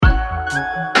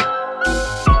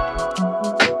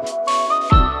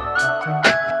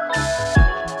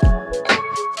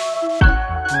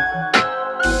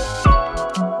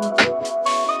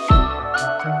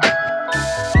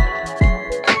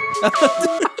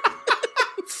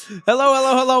Hello,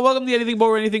 hello, hello. Welcome to Anything But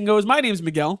Where Anything Goes. My name's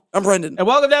Miguel. I'm Brendan. And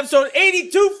welcome to episode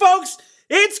 82, folks.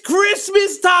 It's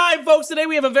Christmas time, folks. Today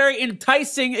we have a very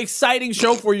enticing, exciting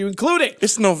show for you, including...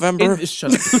 It's November.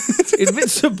 Shut up.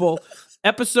 Invincible,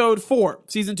 episode 4,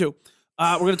 season 2.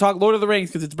 We're going to talk Lord of the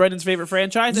Rings because it's Brendan's favorite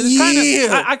franchise. And it's kind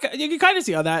of, you can kind of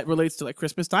see how that relates to like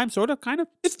Christmas time, sort of, kind of.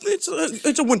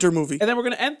 It's a winter movie. And then we're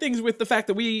going to end things with the fact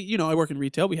that I work in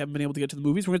retail. We haven't been able to get to the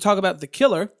movies. We're going to talk about The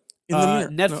Killer. In the mirror.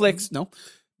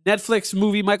 Netflix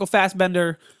movie, Michael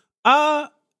Fassbender.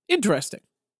 Interesting.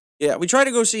 Yeah, we tried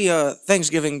to go see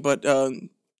Thanksgiving, but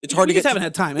it's hard to get. Haven't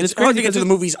had time. And it's hard to get to the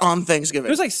movies on Thanksgiving.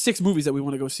 There's like 6 movies that we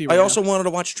want to go see. I also wanted to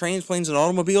watch Trains, Planes, and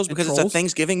Automobiles because it's a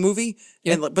Thanksgiving movie.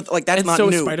 Yeah. But that's and not so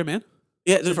new. Is Spider-Man.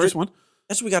 Yeah, the first one.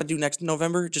 That's what we got to do next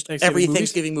November. Just Thanksgiving movies?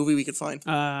 Thanksgiving movie we could find.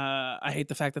 I hate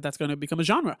the fact that that's going to become a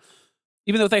genre.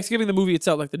 Even though Thanksgiving, the movie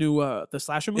itself, like the new the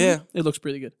slasher movie, it looks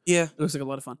pretty good. Yeah, it looks like a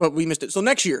lot of fun. But we missed it. So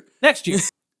next year,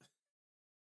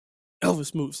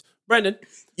 Elvis moves. Brendan,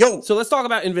 yo. So let's talk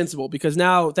about Invincible because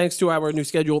now, thanks to our new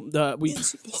schedule,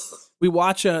 we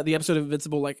watch the episode of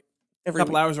Invincible like a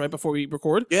couple hours right before we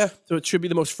record. Yeah. So it should be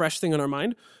the most fresh thing on our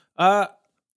mind. What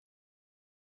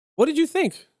did you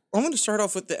think? I'm going to start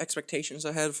off with the expectations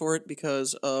I had for it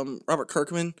because Robert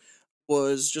Kirkman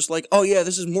was just like, oh yeah,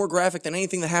 this is more graphic than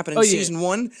anything that happened in season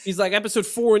 1. He's like, episode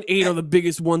 4 and 8 are the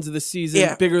biggest ones of the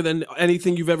season, bigger than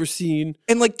anything you've ever seen.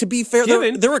 And like, to be fair,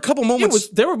 there were a couple moments.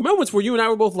 There were moments where you and I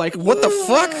were both like, what the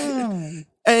fuck?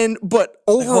 But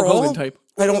overall,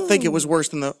 I don't think it was worse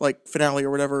than the like finale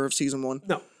or whatever of season 1.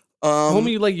 No.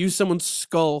 Homie like used someone's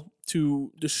skull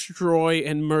to destroy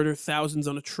and murder thousands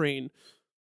on a train.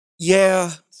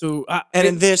 Yeah. So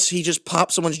in this, he just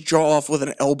popped someone's jaw off with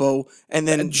an elbow, and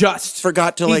then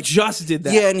forgot to he just did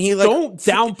that. Yeah, and he like don't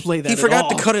downplay that. He forgot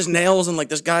to cut his nails, and like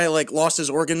this guy like lost his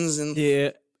organs, and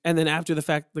and then after the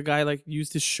fact, the guy like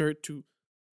used his shirt to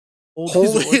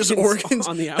hold his organs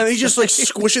on the outside. And he's just like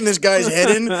squishing this guy's head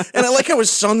in. And I like how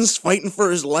his son's fighting for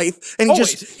his life, and I'm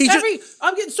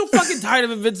getting so fucking tired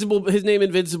of Invincible. His name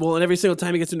Invincible, and every single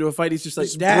time he gets into a fight, he's just like,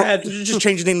 Dad, just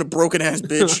change his name to Broken Ass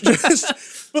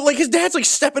Bitch. But like his dad's like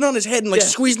stepping on his head and like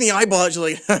squeezing the eyeballs,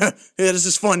 like, yeah, this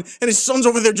is fun. And his son's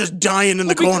over there just dying in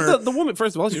the corner. The woman,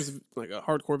 first of all, she was like a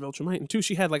hardcore Viltrumite, and 2,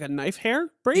 she had like a knife hair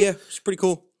braid. Yeah, it's pretty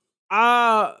cool.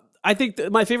 I think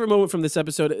my favorite moment from this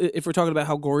episode, if we're talking about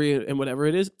how gory and whatever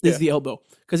it is the elbow,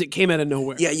 because it came out of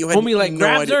nowhere. Yeah, you had homie like no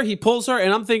grabs idea. her, he pulls her,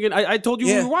 and I'm thinking, I told you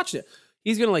when we watched it,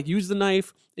 he's gonna like use the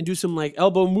knife and do some like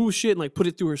elbow move shit and like put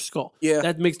it through her skull. Yeah,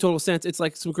 that makes total sense. It's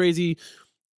like some crazy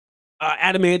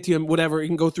adamantium, whatever. It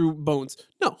can go through bones.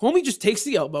 No, homie just takes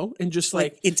the elbow and just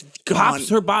like it's gone. Pops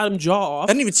her bottom jaw off.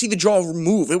 I didn't even see the jaw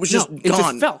move. It was just gone. It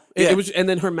just fell. It was, and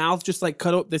then her mouth just like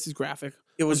cut up. This is graphic.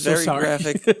 It was very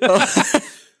graphic.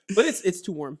 But it's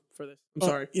too warm for this. I'm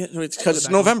sorry. Yeah, it's because it's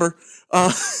November.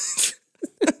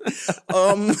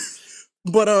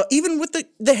 But even with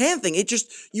the hand thing, it just,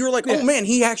 you're like, oh man,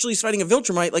 he actually is fighting a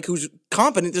Viltrumite, like who's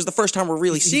competent. This is the first time we're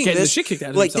really seeing getting this. The shit kicked out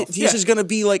of like himself. This is gonna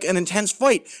be like an intense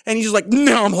fight, and he's just like,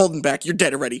 no, I'm holding back. You're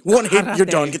dead already. One hit, you're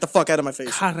done. Get the fuck out of my face.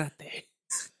 Karate.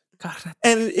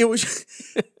 And it was.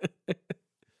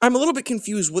 I'm a little bit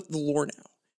confused with the lore now.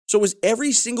 So is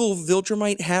every single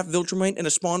Viltrumite half Viltrumite and a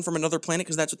spawn from another planet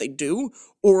because that's what they do?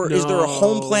 Or is there a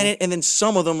home planet and then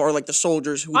some of them are like the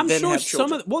soldiers who then have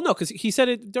children? No, because he said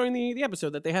it during the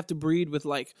episode that they have to breed with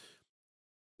like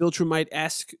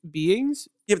Viltrumite-esque beings.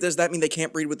 Yeah, but does that mean they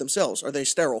can't breed with themselves? Are they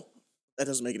sterile? That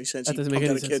doesn't make any sense. That doesn't make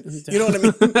any sense. You know what I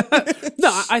mean?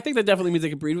 No, I think that definitely means they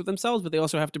can breed with themselves, but they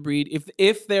also have to breed,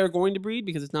 if they're going to breed,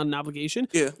 because it's not an obligation,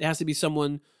 it has to be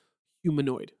someone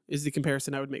humanoid is the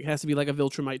comparison I would make. It has to be like a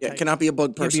Viltrumite type. It cannot be a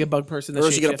bug person. It can't be a bug person. Or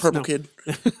else you get a purple kid.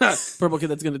 Purple kid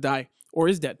that's going to die. Or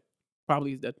is dead.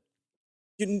 Probably is dead.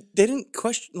 They didn't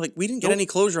question, like, we didn't get any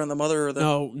closure on the mother or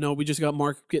the... No, we just got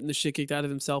Mark getting the shit kicked out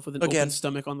of himself with an open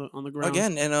stomach on the ground.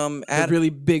 Again, and a really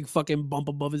big fucking bump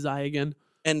above his eye again.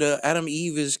 And Adam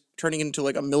Eve is turning into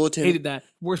like a militant... Hated that.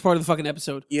 Worst part of the fucking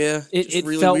episode. Yeah. It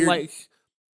really felt weird. Like...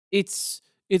 It's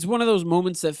one of those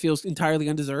moments that feels entirely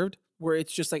undeserved, where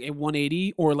it's just like a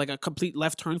 180 or like a complete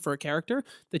left turn for a character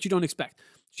that you don't expect.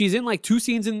 She's in like 2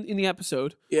 scenes in the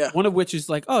episode. Yeah. One of which is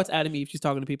like, oh, it's Adam Eve. She's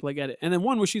talking to people. I get it. And then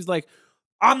one where she's like,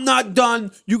 I'm not done.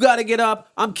 You got to get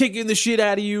up. I'm kicking the shit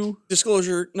out of you.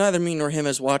 Disclosure, neither me nor him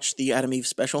has watched the Adam Eve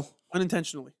special.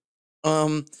 Unintentionally.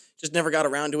 Just never got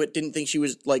around to it. Didn't think she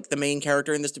was like the main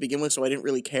character in this to begin with, so I didn't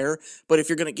really care. But if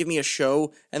you're gonna give me a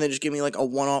show and then just give me like a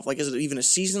one-off, like is it even a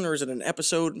season or is it an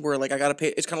episode where like I gotta pay?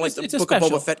 It's kind of like the Book of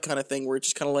Boba Fett kind of thing where it's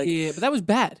just kind of like but that was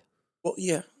bad. Well,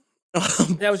 yeah,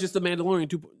 that was just the Mandalorian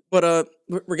 2. But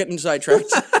we're getting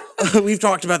sidetracked. We've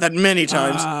talked about that many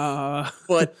times.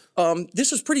 But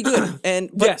this was pretty good.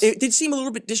 But Yes. it did seem a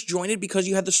little bit disjointed because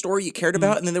you had the story you cared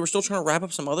about, and then they were still trying to wrap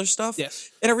up some other stuff. Yes.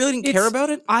 And I really didn't care about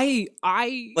it. I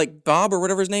Like Bob or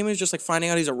whatever his name is, just like finding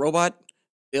out he's a robot.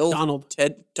 Bill, Donald.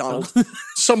 Ted, Donald.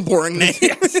 Some boring name.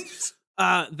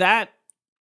 that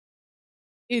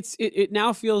it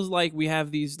now feels like we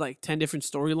have these like 10 different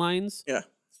storylines. Yeah.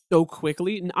 So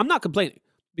quickly. And I'm not complaining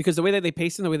because the way that they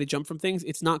pace and the way they jump from things,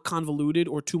 it's not convoluted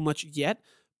or too much yet.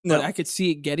 No. But I could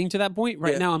see it getting to that point.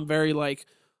 Right Yeah. now I'm very like,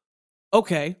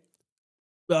 okay.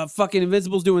 Fucking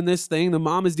Invincible's doing this thing. The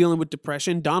mom is dealing with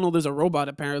depression. Donald is a robot,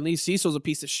 apparently. Cecil's a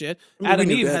piece of shit. We Adam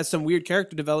knew Eve that. has some weird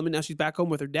character development. Now she's back home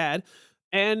with her dad.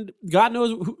 And God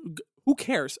knows who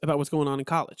cares about what's going on in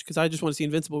college? Because I just want to see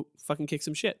Invincible fucking kick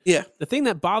some shit. Yeah. The thing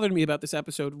that bothered me about this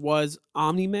episode was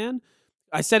Omni-Man.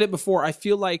 I said it before. I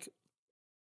feel like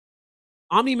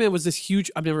Omni-Man was this huge...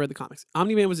 I've never read the comics.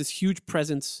 Omni-Man was this huge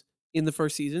presence in the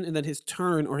first season. And then his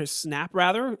turn, or his snap,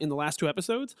 rather, in the last 2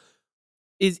 episodes,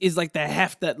 is like the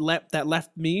heft that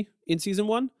left me in season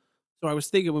 1. So I was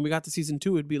thinking when we got to season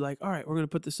 2, it'd be like, all right, we're going to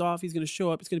put this off. He's going to show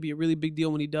up. It's going to be a really big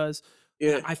deal when he does.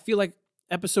 Yeah. I feel like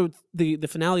the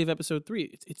finale of episode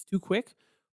 3, it's too quick.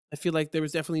 I feel like there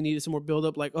was definitely needed some more build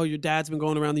up. Like, oh, your dad's been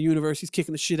going around the universe. He's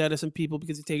kicking the shit out of some people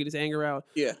because he's taking his anger out.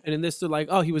 Yeah. And in this, they're like,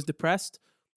 oh, he was depressed,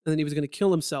 and then he was going to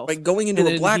kill himself. Like going into and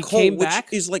a then black he hole, came which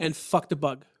back is like and fucked a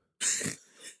bug.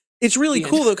 it's really The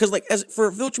end. cool though, because like as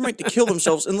for Viltrumite to kill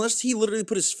themselves, unless he literally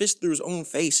put his fist through his own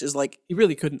face, is like He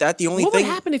really couldn't. that the only What thing.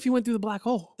 would happen if he went through the black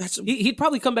hole? That's He'd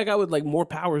probably come back out with like more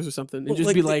powers or something, and well,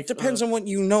 just be it like, depends on what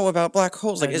you know about black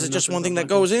holes. Like, I is know it just nothing one thing about that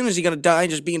black goes in? Is he gonna die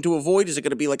and just be into a void? Is it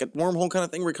gonna be like a wormhole kind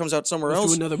of thing where he comes out somewhere goes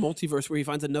else? to another multiverse where he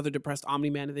finds another depressed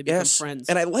Omni-Man and they become Yes, friends.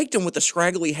 and I liked him with the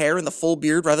scraggly hair and the full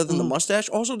beard rather than the mustache.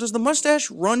 Also, does the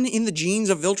mustache run in the genes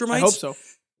of Viltrumites? I hope so.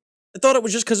 I thought it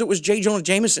was just because it was J. Jonah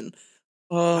Jameson.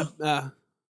 Well,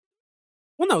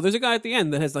 no, there's a guy at the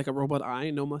end that has like a robot eye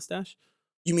and no mustache.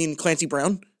 You mean Clancy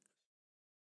Brown?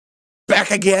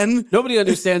 Back again? Nobody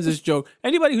understands this joke.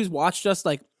 Anybody who's watched us,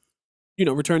 like,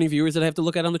 returning viewers that I have to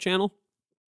look at on the channel,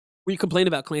 we complain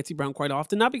about Clancy Brown quite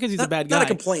often. Not because he's a bad guy. Not a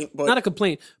complaint, but Not a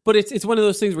complaint. But it's one of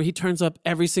those things where he turns up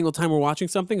every single time we're watching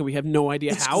something and we have no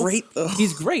idea it's how. great though.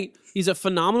 He's great. He's a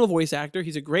phenomenal voice actor.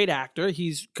 He's a great actor.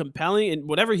 He's compelling and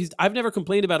whatever I've never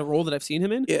complained about a role that I've seen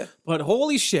him in. Yeah. But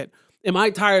holy shit. Am I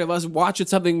tired of us watching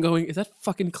something and going, is that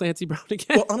fucking Clancy Brown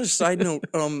again? Well, on a side note,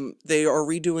 they are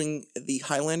redoing the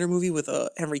Highlander movie with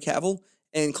Henry Cavill,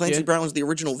 and Clancy Yeah. Brown was the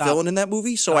original Stop. villain in that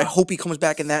movie. So I hope he comes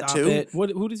back in that Stop too. it.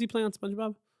 Who does he play on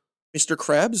SpongeBob? Mr.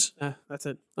 Krabs, That's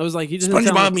it. I was like, he doesn't sound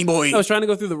SpongeBob, like, me boy, I was trying to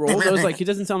go through the roles. I was like, he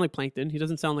doesn't sound like Plankton. He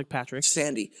doesn't sound like Patrick.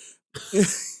 Sandy.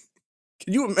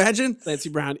 Can you imagine? Clancy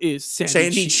Brown is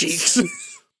Sandy Cheeks.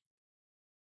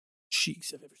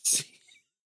 Cheeks I've ever seen.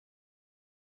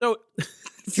 So,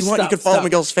 If you want, you can follow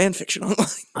Miguel's fan fiction online.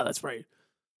 Oh, that's right.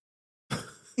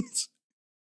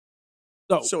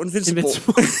 So Invincible.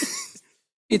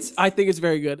 I think it's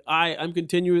very good. I'm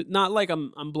continuing, not like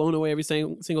I'm blown away every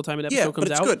single time an episode Yeah, comes but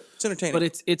it's out. good. It's entertaining.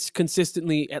 But it's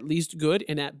consistently at least good,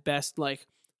 and at best, like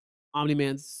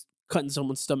Omni-Man's cutting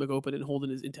someone's stomach open and holding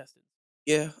his intestines.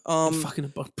 Yeah. And fucking a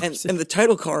bug And person. the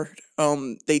title card,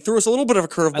 they threw us a little bit of a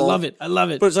curveball. I love it. I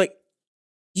love it. But it's like,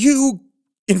 you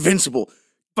Invincible.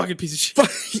 Fucking piece of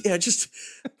shit. Yeah, just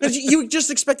 'cause you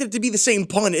just expected it to be the same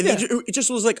pun, and it just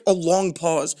was like a long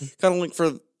pause, kind of like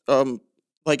for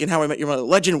like in How I Met Your Mother.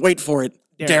 Legend, wait for it,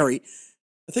 Gary.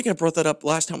 I think I brought that up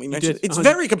last time we mentioned it. It's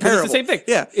very comparable. It's the same thing.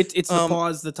 Yeah, It's the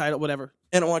pause, the title, whatever.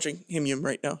 and I'm watching Him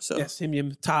right now. So Yes,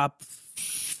 Him top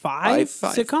five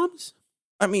Five. sitcoms.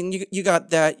 I mean, you got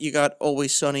that. You got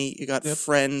Always Sunny. You got Yep.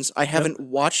 Friends. I haven't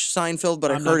watched Seinfeld, but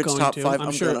I I'm heard not it's going top to. 5.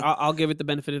 I'm sure I'll give it the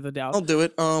benefit of the doubt. I'll do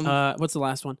it. What's the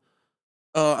last one?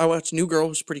 I watched New Girl. It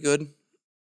was pretty good.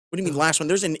 What do you mean last one?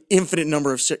 There's an infinite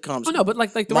number of sitcoms. Oh no, but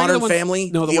like the Modern regular ones,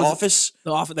 Family, No, The ones- Office,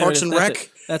 The Office, there Parks it is. and That's Rec.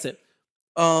 it. That's it.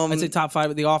 Um, I'd say top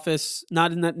 5 of The Office,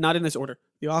 not in this order.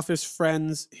 The Office,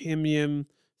 Friends, Him,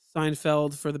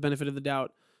 Seinfeld for the benefit of the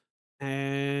doubt,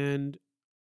 and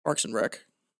Parks and Rec.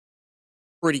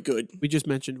 Pretty good. we just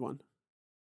mentioned one.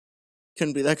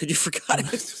 Couldn't be that because you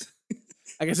forgot it.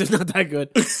 I guess it's not that good.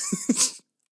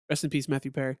 Rest in peace,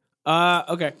 Matthew Perry.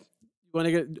 Okay. You want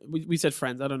to get? We said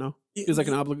Friends. I don't know. Feels like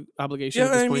an obligation. Yeah,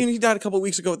 at this I point. mean, he died a couple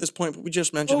weeks ago at this point, but we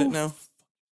just mentioned it now.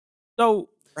 So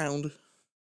Round.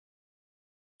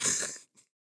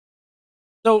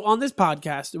 So on this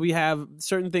podcast, we have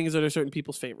certain things that are certain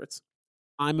people's favorites.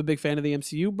 I'm a big fan of the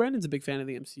MCU. Brendan's a big fan of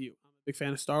the MCU. I'm a big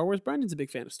fan of Star Wars. Brendan's a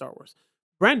big fan of Star Wars.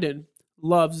 Brendan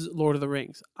loves Lord of the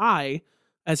Rings. I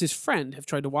as his friend, have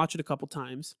tried to watch it a couple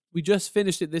times. We just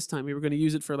finished it this time. We were going to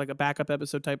use it for like a backup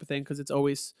episode type of thing because it's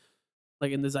always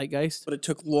like in the zeitgeist. But it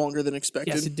took longer than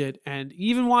expected. Yes, it did. And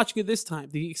even watching it this time,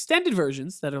 the extended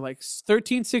versions that are like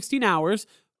 13, 16 hours,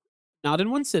 not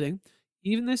in one sitting,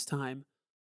 even this time,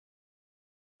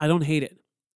 I don't hate it.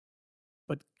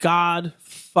 But God,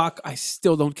 fuck, I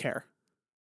still don't care.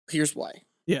 Here's why.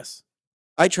 Yes.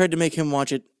 I tried to make him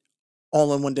watch it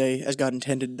all in one day as God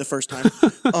intended the first time.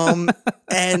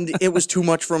 And it was too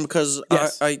much for him because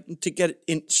Yes. I to get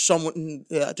in someone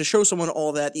to show someone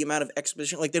all that, the amount of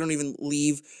exposition, like they don't even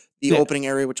leave the Yeah. opening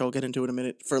area, which I'll get into in a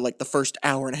minute, for like the first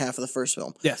hour and a half of the first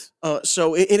film. Yes.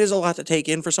 So it is a lot to take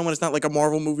in for someone. It's not like a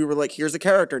Marvel movie where like, here's the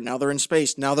character, now they're in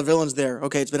space, now the villain's there.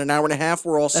 Okay, it's been an hour and a half,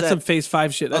 we're all That's set. some Phase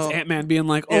 5 shit. That's Ant-Man being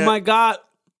like, oh yeah. my God,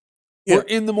 Yeah. we're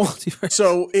in the multiverse.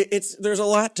 So there's a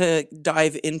lot to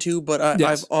dive into, but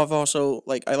Yes. I've also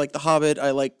I like The Hobbit.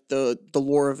 I like the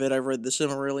lore of it. I've read the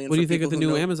Silmarillion. What do for you think of people the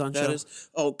who new know Amazon what that show? is.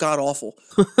 Oh, god awful.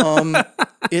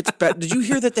 It's bad. Did you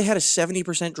hear that they had a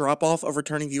 70% drop off of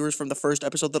returning viewers from the first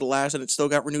episode to the last, and it still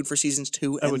got renewed for seasons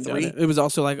 2 I and would doubt 3? it. It was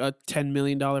also like a $10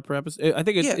 million per episode. I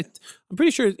think Yeah. I'm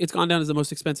pretty sure it's gone down as the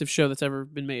most expensive show that's ever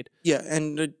been made. Yeah,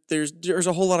 and there's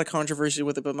a whole lot of controversy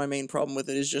with it, but my main problem with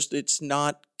it is just it's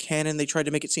not canon. They tried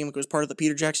to make it seem like it was part of the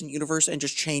Peter Jackson universe and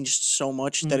just changed so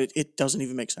much that it doesn't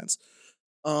even make sense.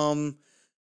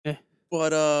 Eh.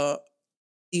 But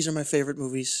these are my favorite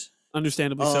movies.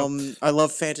 Understandably so. I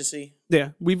love fantasy. Yeah,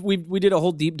 we did a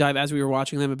whole deep dive as we were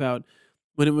watching them about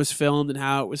when it was filmed and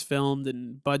how it was filmed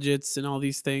and budgets and all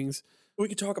these things. We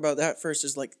could talk about that first.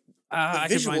 Is like the I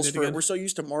can find visuals it for it. again. We're so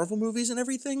used to Marvel movies and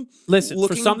everything. Listen, for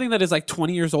looking- something that is like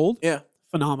 20 years old, Yeah,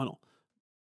 phenomenal.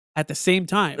 At the same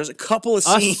time, there's a couple of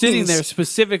us scenes sitting there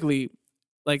specifically,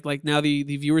 like now the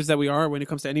viewers that we are when it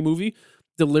comes to any movie,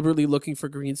 deliberately looking for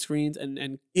green screens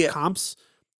and Yeah. comps.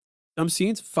 Some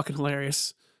scenes, fucking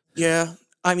hilarious. Yeah.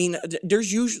 I mean,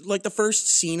 there's usually like the first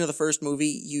scene of the first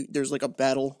movie. There's like a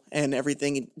battle and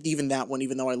everything. And even that one,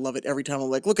 even though I love it every time, I'm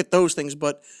like, look at those things.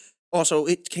 But also,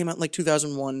 it came out in like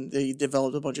 2001. They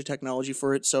developed a bunch of technology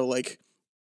for it, so like,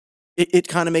 it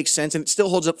kind of makes sense, and it still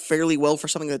holds up fairly well for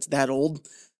something that's that old.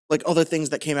 Like other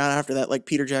things that came out after that, like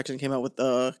Peter Jackson came out with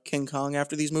King Kong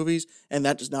after these movies, and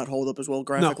that does not hold up as well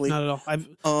graphically. No, not at all. I've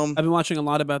Um, been watching a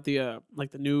lot about the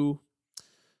like the new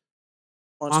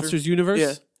Monster? Monsters universe,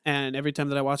 Yeah. and every time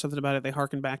that I watch something about it, they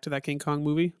harken back to that King Kong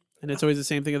movie, and it's always the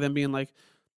same thing of them being like,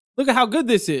 "Look at how good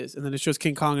this is," and then it shows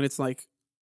King Kong, and it's like,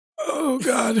 "Oh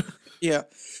God." Yeah.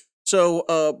 So,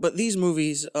 but these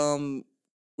movies,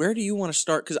 where do you want to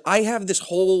start? Because I have this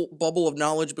whole bubble of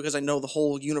knowledge because I know the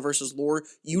whole universe's lore.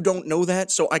 You don't know that,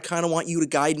 so I kind of want you to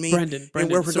guide me. Brendan, and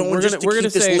where we're so going just to we're keep gonna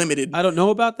this say, limited. I don't know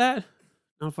about that.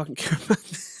 I don't fucking care about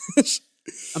that.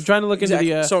 I'm trying to look Exactly.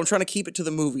 into the. So I'm trying to keep it to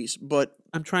the movies, but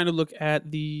I'm trying to look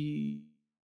at the.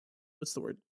 What's the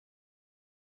word?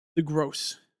 The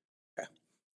gross.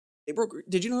 they broke.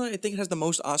 Did you know? I think it has the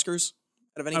most Oscars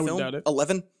out of any I would film. doubt it.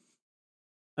 11.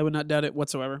 I would not doubt it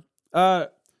whatsoever.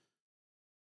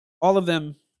 All of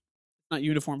them, not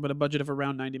uniform, but a budget of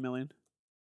around 90 million.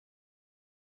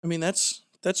 I mean, that's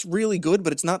really good,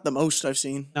 but it's not the most I've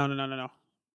seen. No.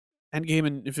 Endgame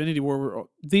and Infinity War were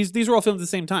these were all filmed at the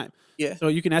same time. Yeah. So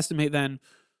you can estimate then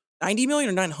 90 million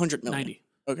or 900 million? 90,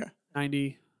 Okay. 90,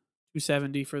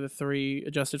 270 for the three.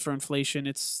 Adjusted for inflation,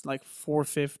 it's like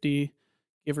 450,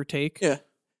 give or take. Yeah.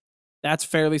 That's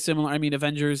fairly similar. I mean,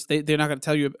 Avengers, they're not going to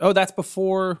tell you. Oh, that's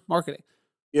before marketing.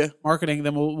 Yeah. Marketing,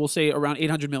 then we'll say around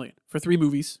 800 million for 3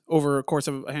 movies over a course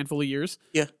of a handful of years.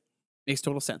 Yeah. Makes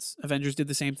total sense. Avengers did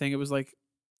the same thing. It was like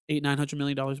 $900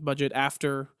 million budget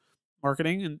after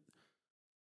marketing, and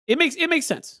it makes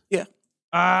sense. Yeah.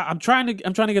 I'm trying to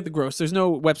get the gross. There's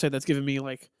no website that's giving me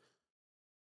like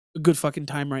a good fucking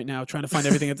time right now trying to find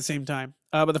everything at the same time.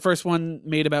 But the first one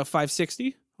made about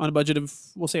 560 on a budget of,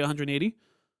 we'll say, 180.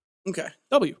 Okay.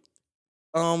 W.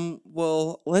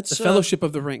 Well, let's The Fellowship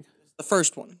of the Ring. the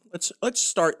first one. Let's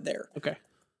start there. Okay.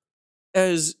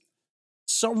 As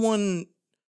someone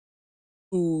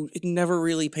who never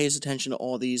really pays attention to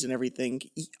all these and everything,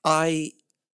 I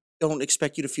don't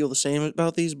expect you to feel the same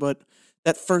about these, but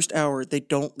that first hour, they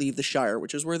don't leave the Shire,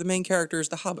 which is where the main characters,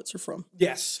 the hobbits, are from.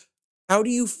 Yes. How do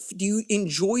you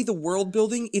enjoy the world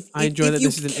building? I enjoy that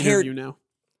this is an interview now.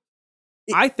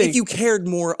 I think if you cared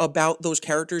more about those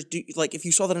characters, like if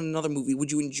you saw that in another movie,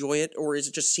 would you enjoy it, or is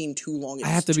it just seem too long? I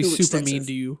have to be too super mean extensive?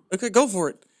 to you. Okay, go for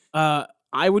it.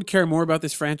 I would care more about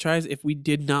this franchise if we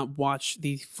did not watch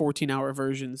the 14-hour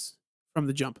versions from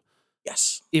the jump.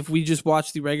 Yes. If we just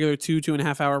watched the regular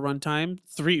 2.5 hour runtime,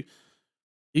 3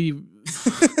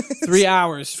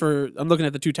 hours for. I'm looking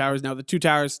at the Two Towers now. The Two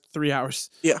Towers, 3 hours.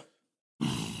 Yeah.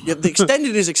 Yeah, the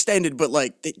extended is extended, but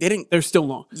like they didn't. They're still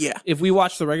long. Yeah, If we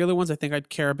watch the regular ones, I think I'd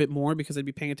care a bit more because I'd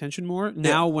be paying attention more.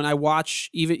 Now, when I watch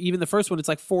even the first one, it's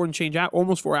like 4 and change out,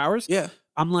 almost 4 hours. yeah.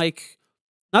 I'm like,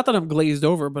 not that I'm glazed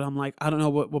over, but I'm like, I don't know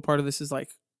what part of this is like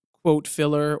quote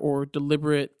filler or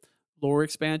deliberate lore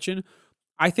expansion.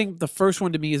 I think the first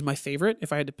one to me is my favorite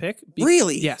if I had to pick.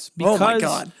 Really? Yes. Oh my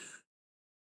god.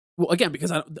 Well, again,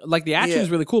 because I like the action Yeah. is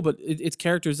really cool, but it's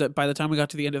characters that by the time we got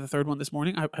to the end of the third one this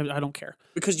morning, I don't care.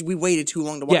 Because we waited too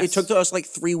long to watch. Yes. It took us like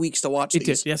 3 weeks to watch It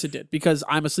these. did, yes, it did. Because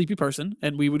I'm a sleepy person,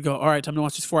 and we would go, all right, time to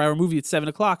watch this 4 hour movie. It's 7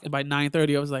 o'clock, and by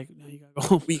 9:30, I was like, no, you gotta go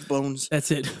home. Weak bones.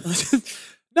 That's it.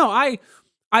 No, I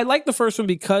like the first one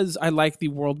because I like the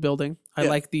world building. I Yeah.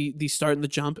 like the start and the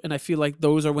jump, and I feel like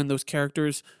those are when those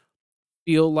characters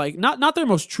feel like not their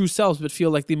most true selves, but feel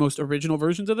like the most original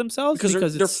versions of themselves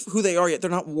Because they're it's, who they are yet.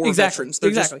 They're not war Exactly, veterans. They're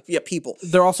exactly. just people.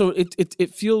 they're also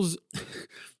it feels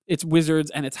it's wizards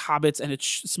and it's hobbits and it's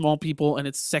small people and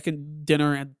it's second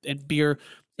dinner and beer.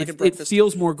 Second It breakfast.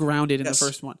 feels more grounded in Yes. the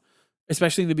first one,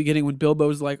 especially in the beginning when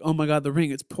Bilbo's like, "Oh my god, the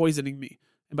ring, it's poisoning me."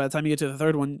 And by the time you get to the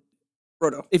third one,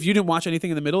 Frodo. if you didn't watch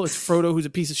anything in the middle, it's Frodo who's a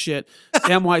piece of shit,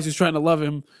 Samwise who's trying to love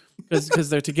him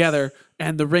because they're together,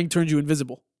 and the ring turns you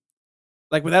invisible.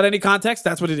 Like without any context,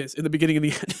 that's what it is in the beginning and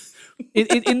the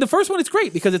end. In the first one, it's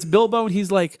great because it's Bilbo and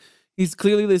he's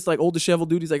clearly this like old disheveled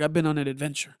dude. He's like, I've been on an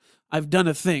adventure, I've done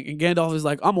a thing, and Gandalf is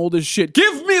like, I'm old as shit.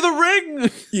 Give me the ring.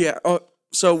 Yeah.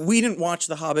 So we didn't watch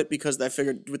The Hobbit because I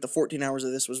figured with the 14 hours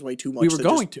of this was way too much. We were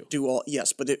going just to. do all.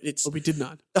 Yes, but it's But we did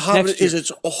not. The Hobbit Next is year.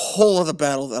 it's a whole other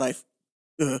battle that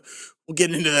we'll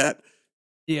get into that.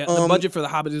 Yeah, the budget for the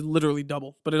Hobbit is literally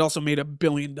double, but it also made $1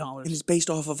 billion. It is based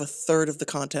off of a third of the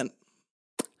content.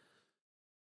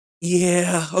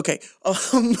 Yeah. Okay.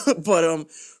 But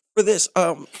for this,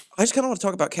 I just kind of want to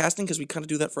talk about casting because we kind of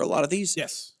do that for a lot of these.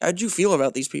 Yes, How'd you feel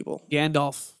about these people?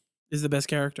 Gandalf is the best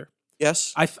character.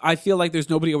 Yes. I feel like there's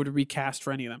nobody I would recast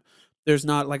for any of them. There's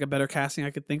not like a better casting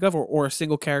I could think of, or a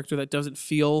single character that doesn't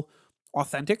feel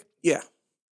authentic. Yeah.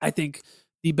 I think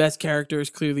the best character is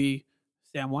clearly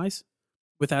Samwise,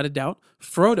 without a doubt.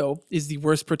 Frodo is the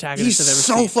worst protagonist He's I've ever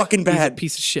so seen. fucking He's a bad.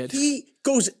 piece of shit. He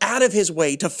goes out of his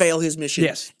way to fail his mission.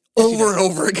 Yes. Over and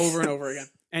over again. Over and over again.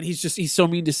 And he's so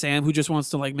mean to Sam, who just wants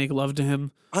to like make love to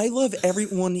him. I love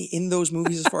everyone in those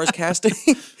movies as far as casting.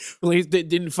 Well, he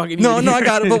didn't fucking. No, even I hear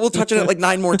got it, but we'll touch on it like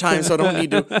 9 more times, so I don't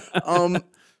need to.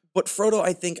 But Frodo,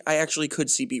 I think I actually could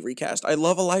see be recast. I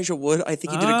love Elijah Wood. I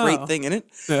think he did a Oh. great thing in it.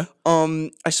 Yeah.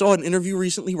 I saw an interview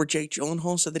recently where Jake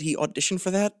Gyllenhaal said that he auditioned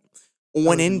for that.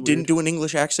 Went in, weird. didn't do an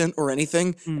English accent or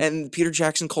anything, Mm. and Peter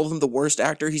Jackson called him the worst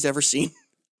actor he's ever seen.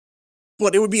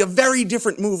 But it would be a very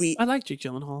different movie. I like Jake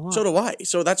Gyllenhaal a lot. So do I.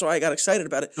 So that's why I got excited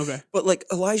about it. Okay. But like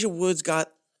Elijah Wood's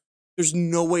got, there's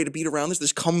no way to beat around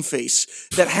this cum face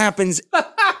that happens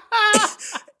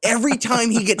every time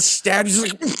he gets stabbed. He's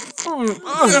like,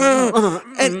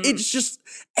 and it's just,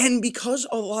 and because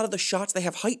a lot of the shots they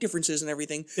have height differences and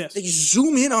everything, Yes. they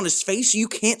zoom in on his face so you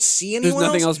can't see There's anyone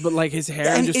nothing else. else but like his hair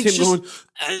And and just it's him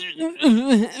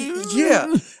going. Yeah,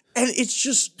 and it's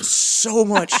just so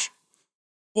much.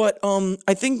 But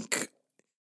I think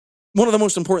one of the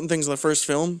most important things in the first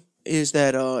film is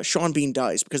that Sean Bean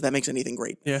dies because that makes anything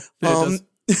great. Yeah. it does.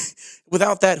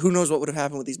 Without that, who knows what would have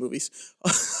happened with these movies?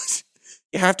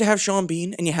 You have to have Sean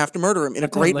Bean and you have to murder him in a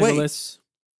great way. Legolas.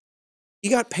 He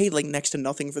got paid like next to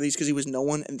nothing for these because he was no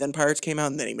one, and then Pirates came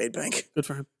out and then he made bank. Good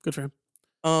for him. Good for him.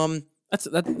 Um, That's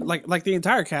like the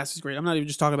entire cast is great. I'm not even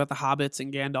just talking about the hobbits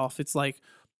and Gandalf. It's like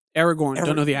Aragorn.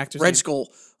 Don't know the actor's Red name. Skull.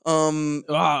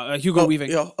 Hugo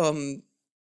Weaving. Yeah,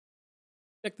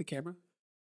 Check the camera.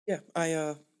 yeah.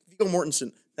 Viggo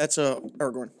Mortensen. That's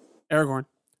Aragorn. Aragorn.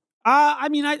 I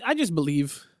mean, I just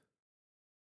believe.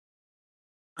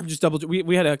 I'm just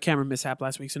we had a camera mishap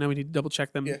last week, so now we need to double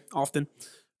check them Yeah. often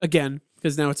again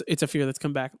because now it's a fear that's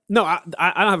come back. No, I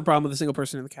don't have a problem with a single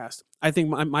person in the cast. I think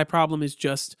my problem is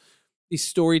just the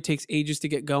story takes ages to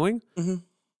get going. Mhm.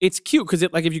 It's cute because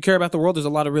like if you care about the world, there's a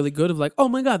lot of really good of like, oh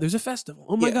my god, there's a festival.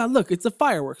 Oh my Yeah. god, look, it's the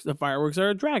fireworks. The fireworks are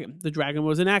a dragon. The dragon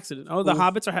was an accident. Oh, the Ooh.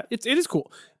 hobbits are. It is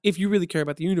cool if you really care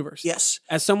about the universe. Yes,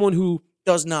 As someone who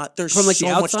does not. There's from like so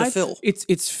the much outside, to fill.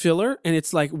 it's filler, and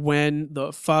it's like when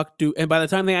the fuck do. And by the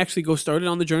time they actually go started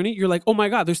on the journey, you're like, oh my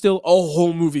god, there's still a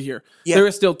whole movie here. Yeah. There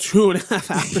is still 2.5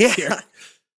 hours Yeah. here.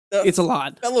 The It's a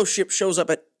lot. Fellowship shows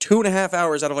up at 2.5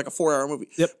 hours out of like a 4-hour movie.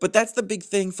 Yep. But that's the big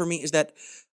thing for me is that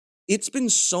it's been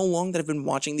so long that I've been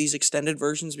watching these extended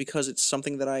versions because it's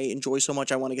something that I enjoy so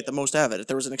much. I want to get the most out of it. If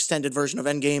there was an extended version of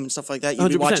Endgame and stuff like that, you'd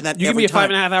be 100%. watching that You give every me a time.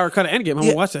 5.5 hour cut of Endgame. I'm Yeah.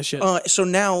 gonna watch that shit. So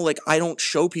now, like, I don't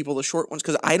show people the short ones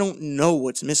because I don't know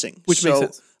what's missing. Which makes So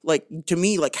sense. like to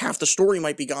me, like half the story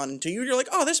might be gone. And to you, you're like,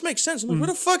 oh, this makes sense. I'm like, where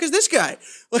the fuck is this guy?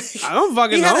 Like, I don't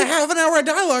fucking he know. had a half an hour of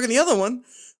dialogue in the other one.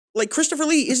 Like Christopher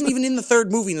Lee isn't even in the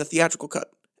third movie in the theatrical cut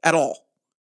at all.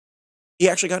 He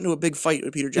actually got into a big fight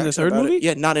with Peter Jackson. third about movie? It.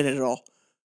 Yeah, not in it at all.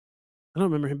 I don't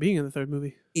remember him being in the third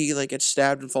movie. He like gets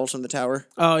stabbed and falls from the tower.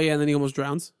 Oh yeah, and then he almost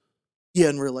drowns. Yeah,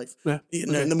 in real life. Yeah, In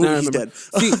okay. the Now I movie, he's remember. dead.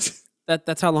 See,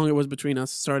 that's how long it was between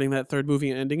us starting that third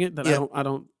movie and ending it. That Yeah. I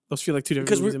don't. Those feel like two different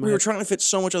Because movies in my we were head. trying to fit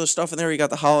so much other stuff in there. You got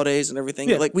the holidays and everything.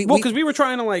 Yeah, Like because we were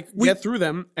trying to like we- get through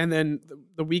them, and then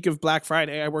the week of Black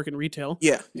Friday, I work in retail.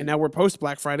 yeah. And now we're post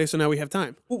Black Friday, so now we have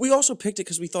time. Well, we also picked it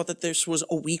because we thought that this was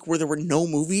a week where there were no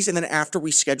movies, and then after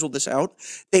we scheduled this out,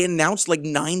 they announced like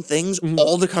 9 things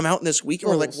all to come out in this week, and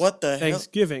we're like, Trolls, "What the hell?"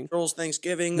 Thanksgiving. Trolls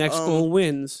Thanksgiving. Next goal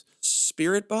wins.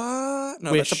 Spirit Bot?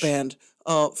 No, that's Wish. a band.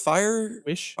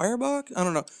 Wish. Firebach? I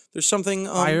don't know. There's something.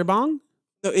 Firebong?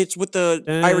 No, it's with the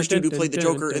Dun, Irish dude dun, who played the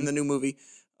dun, Joker dun. in the new movie.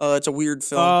 It's a weird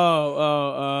film.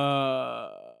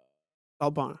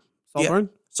 Saltburn. Yeah. Saltburn?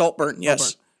 Saltburn.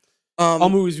 Yes. All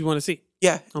movies we want to see.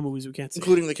 Yeah, All movies we can't see.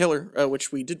 including The Killer,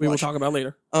 which we did. We will watch. talk about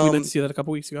later. We Um, meant to see that a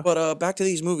couple weeks ago. But back to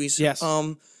these movies. Yes.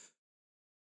 Kind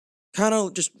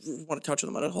of just want to touch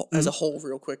on them as a whole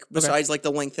real quick. Besides like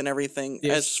the length and everything,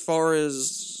 Yes. as far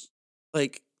as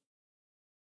like,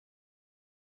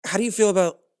 how do you feel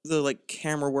about the like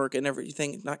camera work and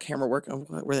everything? Not camera work.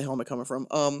 Where the hell am I coming from?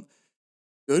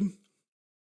 Good.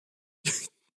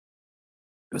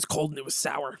 It was cold and it was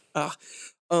sour.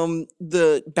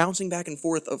 The bouncing back and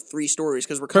forth of 3 stories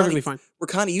because Perfectly fine. we're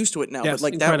kind of used to it now. Yes, but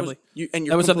like incredibly. that was you and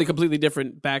you're That was something compl- completely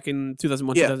different back in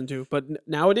 2001, Yeah. 2002. But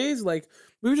nowadays, like,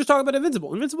 we were just talking about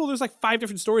Invincible. Invincible, there's like 5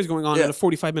 different stories going on Yeah. at a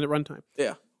 45-minute runtime.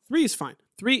 Yeah. 3 is fine.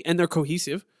 3, and they're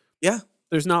cohesive. Yeah.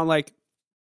 There's not like,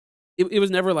 it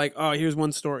was never like, oh, here's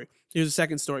one story. Here's a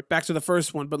second story. Back to the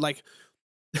first one. But like,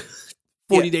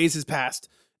 40 Yeah. days has passed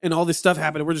and all this stuff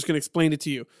happened and we're just going to explain it to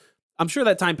you. I'm sure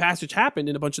that time passage happened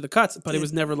in a bunch of the cuts, but it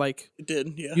was never like, It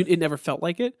did. Yeah. it never felt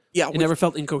like it. Yeah. It never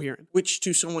felt incoherent. Which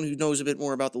to someone who knows a bit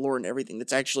more about the lore and everything,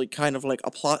 that's actually kind of like a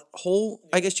plot hole,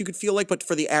 I guess you could feel like, but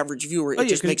for the average viewer, it Oh, yeah,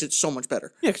 just 'cause- makes it so much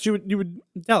better. Yeah, because you would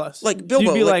tell us. Like Bilbo,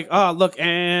 You'd be like- like, oh, look,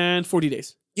 and 40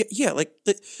 days. Yeah, like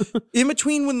in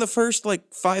between when the first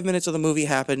like 5 minutes of the movie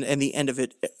happened and the end of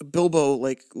it, Bilbo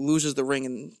like loses the ring,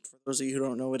 and for those of you who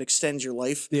don't know, it extends your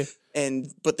life. Yeah.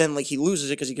 But then like he loses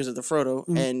it because he gives it to Frodo,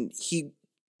 Mhm. and he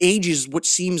ages what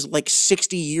seems like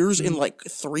 60 years in like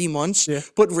 3 months, Yeah.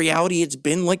 but in reality it's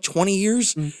been like 20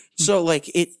 years. Mhm. So like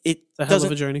it It's a hell of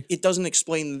doesn't a journey. it doesn't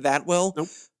explain that well. Nope.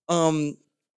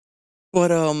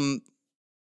 But I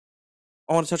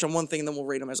want to touch on one thing and then we'll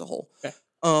rate them as a whole. Okay.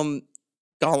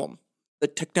 Gollum. The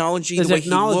technology, The the way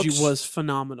technology he looks, was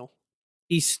phenomenal.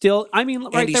 He's still, I mean,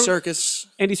 right Andy there, Serkis.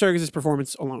 Andy Serkis'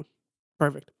 performance alone,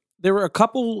 perfect. There were a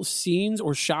couple scenes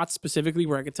or shots specifically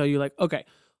where I could tell you, like, okay,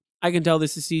 I can tell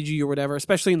this is CG or whatever.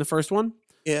 Especially in the first one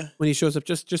Yeah. when he shows up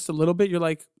just a little bit, you're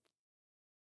like,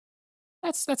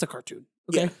 that's a cartoon,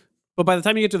 okay. Yeah. But by the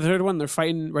time you get to the third one, they're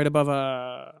fighting right above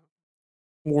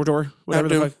Mordor, whatever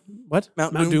the Doom. fuck. What?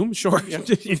 Mount Doom? Doom. Sure, Yeah.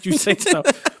 if you say so.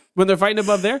 When they're fighting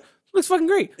above there, looks fucking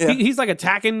great. Yeah. He's like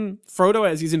attacking Frodo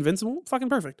as he's invincible. Fucking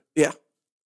perfect.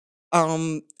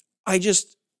 I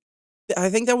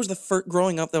think that was the first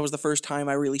growing up. That was the first time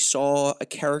I really saw a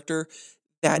character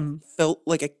that Mhm. felt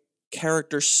like a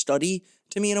character study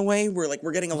to me in a way. Where like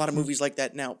we're getting a lot of Mhm. movies like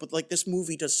that now, but like this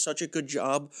movie does such a good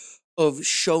job of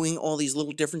showing all these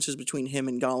little differences between him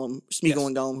and Gollum, Smeagol Yes.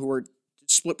 and Gollum, who are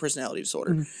split personality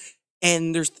disorder. Mhm.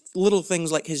 And there's little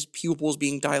things like his pupils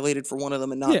being dilated for one of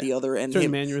them and not Yeah. the other, and Certain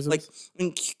him mannerisms. like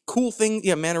and cool thing,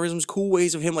 mannerisms, cool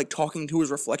ways of him like talking to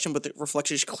his reflection, but the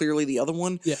reflection is clearly the other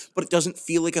one. Yeah. But it doesn't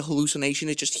feel like a hallucination.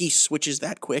 It's just he switches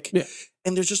that quick. Yeah.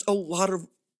 And there's just a lot of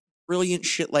brilliant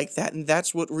shit like that, and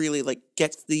that's what really like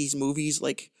gets these movies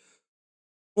like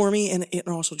for me. And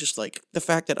also just like the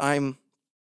fact that I'm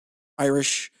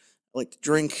Irish, I like to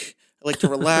drink, I like to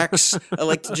relax, I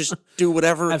like to just do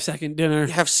whatever. have second dinner.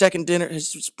 Have second dinner,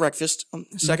 it's breakfast,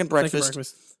 second breakfast.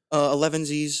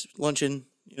 11sies, luncheon,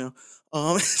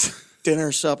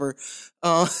 dinner, supper,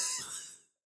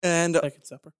 and Second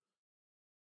supper.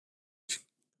 I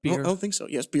Beer. don't think so.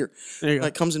 Yes, beer. There you go.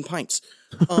 It comes in pints.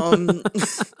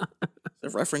 A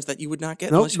reference that you would not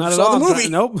get Nope, unless you not at saw all. the movie.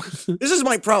 Nope. This is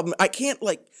my problem. I can't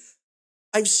like.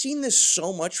 I've seen this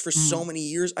so much for Mm. so many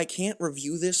years. I can't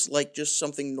review this like just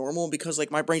something normal because like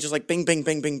my brain's just like bing, bing,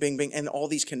 bing, bing, bing, bing, and all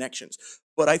these connections.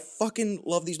 But I fucking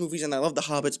love these movies and I love The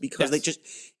Hobbits because they Yes. just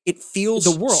it feels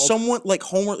The world. somewhat like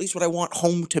home, or at least what I want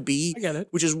home to be, I get it.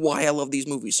 which is why I love these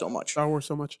movies so much. Star Wars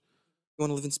so much. You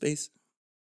want to live in space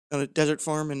on a desert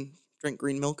farm and drink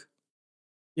green milk?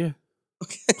 Yeah.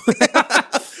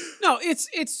 No,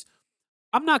 it's.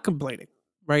 I'm not complaining,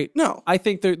 right? No. I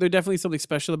think there definitely something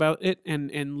special about it,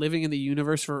 and living in the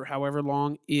universe for however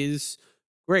long is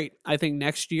great. I think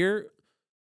next year,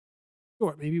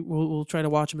 sure, maybe we'll try to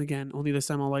watch them again. Only this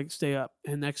time I'll like stay up,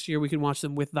 and next year we can watch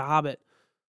them with The Hobbit.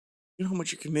 You know how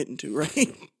much you're committing to, right?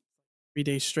 3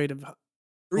 days straight of 3 Lord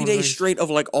of the days Rings. straight of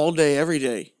like all day, every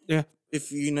day. Yeah.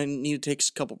 If you need to take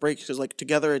a couple breaks, because like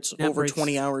together it's Nap over breaks.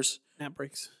 20 hours. nap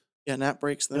breaks. Yeah, nap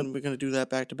breaks. Then we're gonna do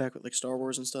that back to back with like Star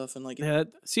Wars and stuff. And like, Yeah.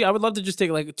 See, I would love to just take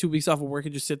like 2 weeks off of work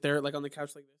and just sit there like on the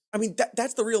couch like this. I mean,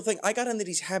 that's the real thing. I got into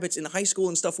these habits in high school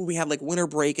and stuff where we had like winter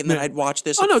break, and then Yeah. I'd watch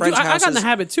this. Oh at no, dude, friends' I got in houses. the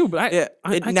habit too, but Yeah,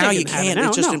 I now can't you get in the habit can't. now.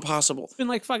 It's just No. impossible. It's been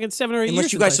like fucking 7 or 8 Unless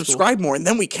years you since guys high school. subscribe more, and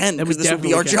then we can, Then we because this will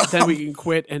be our definitely job. can. Then we can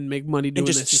quit and make money doing and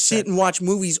just this. sit instead. and watch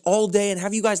movies all day and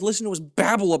have you guys listen to us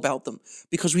babble about them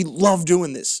because we love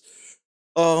doing this.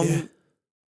 Yeah.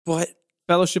 But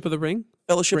Fellowship of the Ring.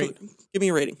 Fellowship, Great. give me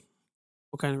a rating.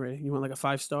 What kind of rating? You want like a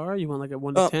 5-star? You want like a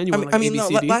 1 to 10? You I want mean,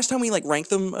 like no, ABCD? last time we like ranked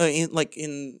them in what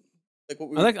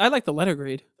we I like the letter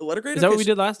grade. the letter grade. Is that Okay, what we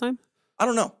did last time? I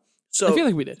don't know. So I feel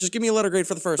like we did. just give me a letter grade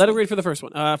for the first Letter one. grade for the first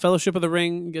one. Fellowship of the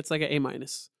Ring gets like an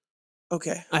A-.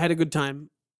 Okay, I had a good time.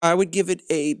 I would give it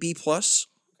a B plus.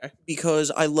 Okay.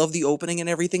 Because I love the opening and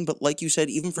everything, but like you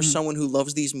said, even for someone who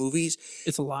loves these movies,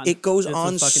 It's a lot. it goes It's a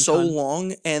on fucking so ton.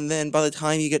 long, and then by the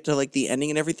time you get to like the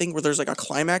ending and everything, where there's like a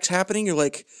climax happening, you're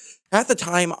like, half the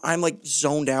time I'm like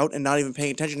zoned out and not even paying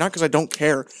attention, not because I don't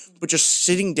care, but just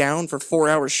sitting down for 4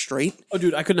 hours straight. Oh,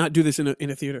 dude, I could not do this in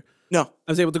a theater. No,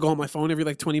 I was able to go on my phone every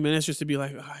like 20 minutes just to be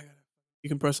like, you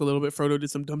can press a little bit. Frodo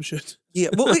did some dumb shit. yeah.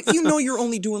 Well, if you know you're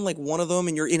only doing like one of them,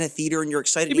 and you're in a theater and you're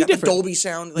excited, It'd you be got the different. Dolby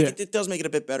sound, like Yeah. it does make it a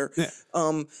bit better. Yeah.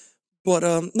 But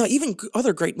no, even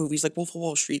other great movies like Wolf of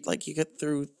Wall Street, like you get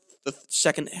through the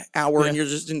second hour and Yeah.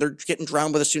 they're getting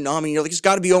drowned with a tsunami. And you're like, it's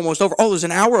got to be almost over. Oh, there's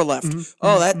an hour left.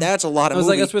 Oh, that's a lot of. I was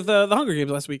movie. like us with the Hunger Games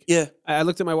last week. Yeah, I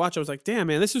looked at my watch. I was like, damn,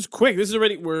 man, this is quick. This is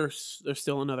already, there's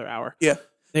still another hour. yeah,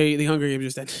 The Hunger Games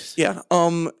just ended. yeah.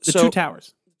 The So Two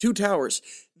Towers. Two Towers.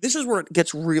 This is where it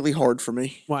gets really hard for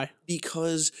me Why?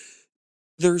 because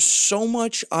there's so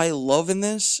much I love in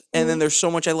this, and then there's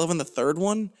so much I love in the third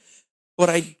one. But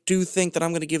I do think that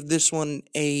I'm going to give this one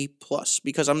a plus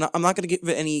because I'm not going to give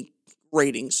it any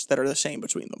ratings that are the same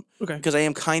between them Okay. because I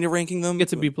am kind of ranking them.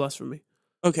 It's a B plus from me.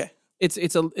 Okay. It's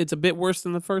a bit worse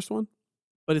than the first one,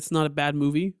 but it's not a bad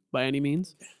movie by any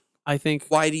means. I think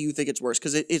Why do you think it's worse?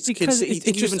 Because Because I think it's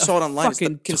you even just saw a it online. It's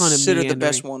fucking ton of considered the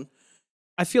best meandering. one.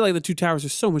 I feel like the Two Towers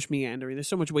there's so much meandering. There's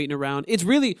so much waiting around. It's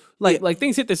really like Yeah. like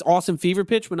things hit this awesome fever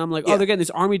pitch when I'm like, oh, Yeah. they're getting this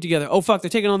army together. Oh fuck, they're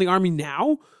taking on the army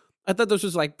now. I thought this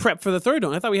was like prep for the third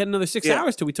one. I thought we had another 6 Yeah.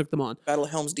 hours till we took them on. Battle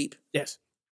of Helm's Deep. Yes.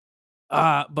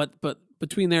 But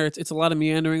between there, it's a lot of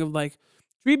meandering of like,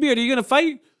 Treebeard, are you gonna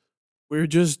fight? We're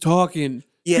just talking.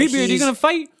 Yeah, Treebeard, are you he's- gonna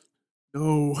fight?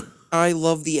 No. I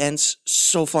love the Ents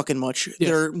so fucking much. Yes.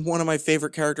 They're one of my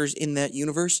favorite characters in that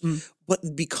universe. Mm.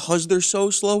 But because they're so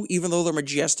slow, even though they're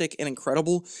majestic and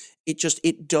incredible,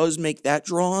 it does make that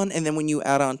draw on. And then when you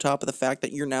add on top of the fact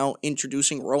that you're now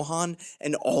introducing Rohan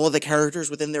and all of the characters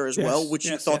within there as well, Yes, which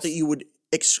you yes, thought yes. that you would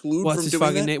exclude What's from his doing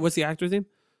fucking that. name? What's the actor's name?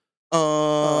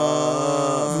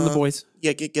 Uh, From The Boys.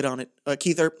 Yeah, get on it.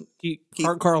 Keith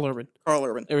Carl Urban. Carl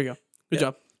Urban. There we go. Good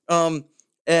Yeah. job.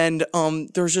 And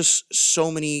there's just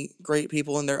so many great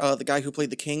people in there. The guy who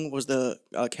played the king was the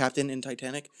captain in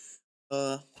Titanic.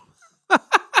 I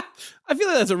feel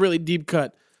like that's a really deep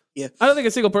cut. Yeah. I don't think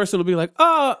a single person will be like,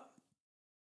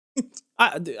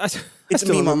 It's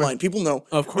a meme online. People know.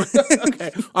 Of course.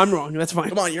 Okay. I'm wrong. That's fine.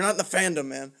 Come on, you're not in the fandom,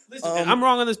 man. Listen, man, I'm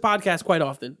wrong on this podcast quite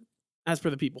often, as per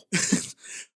the people.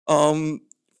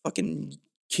 Fucking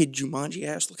kid Jumanji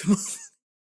ass looking.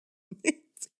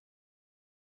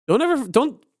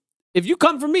 Don't. If you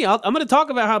come for me, I'm going to talk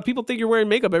about how people think you're wearing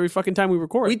makeup every fucking time we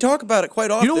record. We talk about it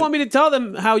quite often. You don't want me to tell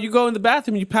them how you go in the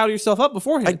bathroom and you powder yourself up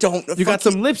beforehand. I don't. You got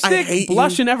Fuck some I lipstick, hate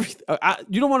blush, you. and everything.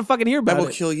 You don't want to fucking hear I about will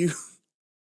it. kill you.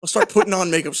 I'll start putting on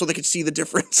makeup so they can see the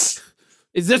difference.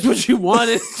 Is this what you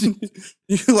wanted?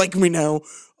 You like me now.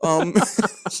 But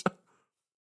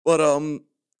what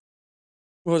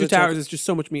was Two I talking- Towers is just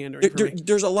so much meandering for me.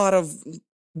 There's a lot of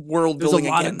world There's a building.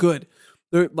 lot again. of good.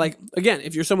 They're like, again,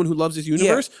 if you're someone who loves this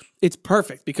universe, it's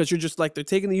perfect because you're just like, they're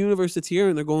taking the universe that's here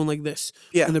and they're going like this.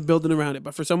 Yeah. And they're building around it.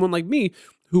 But for someone like me,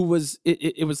 who was,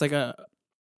 it was like a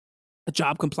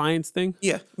job compliance thing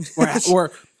Yeah. where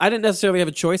I didn't necessarily have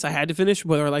a choice. I had to finish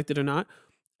whether I liked it or not.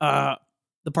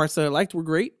 The parts that I liked were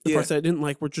great. The Yeah. parts that I didn't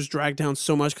like were just dragged down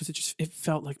so much because it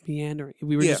felt like meandering.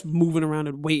 We were Yeah. just moving around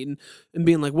and waiting and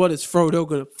being like, what is Frodo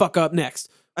going to fuck up next?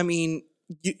 I mean,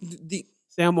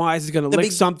 Samwise is going to The lick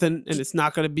big- something, and it's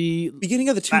not going to be. Beginning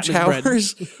of the Two Fatman's bread.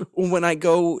 Towers, when I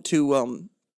go to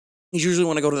is usually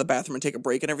when I go to the bathroom and take a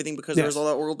break and everything because Yes. there's all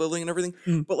that world building and everything.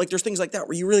 Mm. But like there's things like that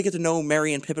where you really get to know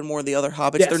Merry and Pippin more than the other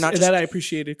hobbits. They're not just that I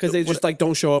appreciated because they just like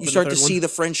don't show up. you in start the to third see one. the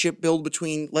friendship build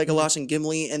between Legolas and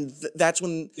Gimli, and that's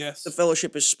when Yes. the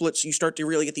Fellowship is split. So you start to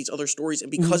really get these other stories, and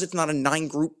because it's not a 9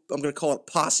 group, I'm going to call it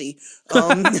posse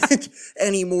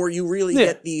anymore. You really Yeah.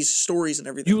 get these stories and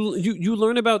everything. You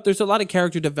learn about. There's a lot of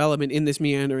character development in this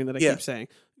meandering that I Yeah. keep saying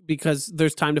because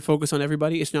there's time to focus on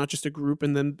everybody. It's not just a group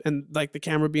and like the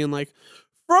camera being like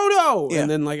Frodo, Yeah. and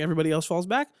then like everybody else falls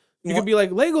back. You You could be like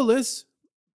Legolas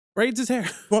braids his hair.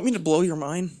 You want me to blow your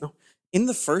mind? No. In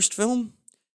the first film,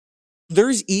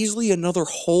 there's easily another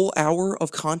whole hour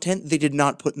of content they did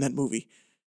not put in that movie.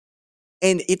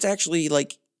 And it's actually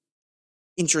like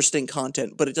interesting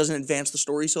content, but it doesn't advance the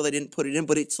story, so they didn't put it in.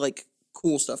 But it's like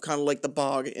cool stuff, kind of like the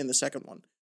bog in the second one.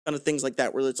 Kind of things like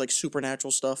that, where it's like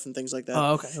supernatural stuff and things like that.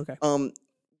 Oh, okay.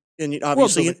 And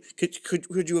obviously, building.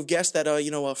 could you have guessed that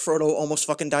Frodo almost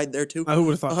fucking died there too? Who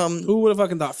would have thought? Who would have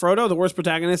fucking thought? Frodo, the worst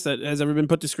protagonist that has ever been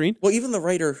put to screen. Well, even the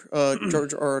writer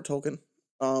George R. R. Tolkien,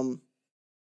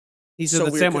 He said So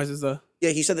that weird, Samwise is the. yeah,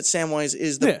 he said that Samwise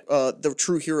is the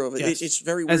true hero of it. Yes. It's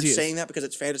very As weird he is. saying that because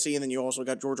it's fantasy, and then you also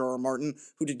got George R. R. Martin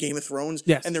who did Game of Thrones.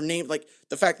 Yes. And they're named like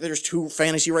the fact that there's 2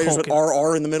 fantasy writers with Tolkien's.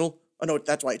 RR in the middle. Oh no,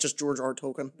 that's why it's just George R.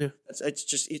 Tolkien. Yeah.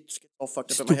 It's all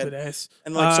fucked up in my Stupid head. ass.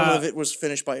 And like some of it was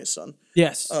finished by his son.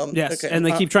 Yes, yes, okay, and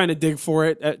they keep trying to dig for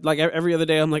it. Like every other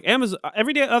day, I'm like Amazon.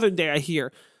 Other day, I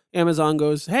hear Amazon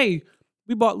goes, "Hey,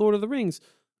 we bought Lord of the Rings.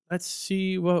 Let's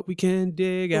see what we can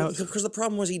dig out." Because the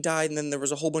problem was he died, and then there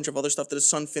was a whole bunch of other stuff that his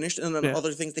son finished, and then Yeah.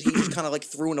 other things that he just kind of like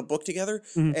threw in a book together.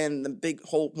 Mhm. And the big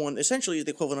whole one, essentially, is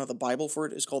the equivalent of the Bible for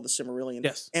it, is called the Silmarillion.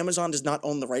 Yes. Amazon does not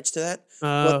own the rights to that,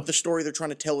 Oh. but the story they're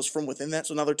trying to tell is from within that.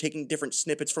 So now they're taking different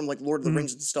snippets from like Lord of the Mhm.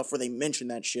 Rings and stuff where they mention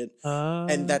that shit,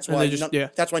 And and that's why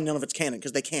they're that's why none of it's canon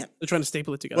because they can't. trying to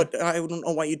staple it together But I don't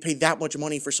know why you'd pay that much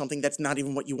money for something that's not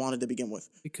even what you wanted to begin with.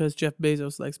 because Jeff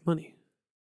Bezos likes money.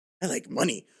 I like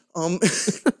money. So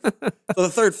the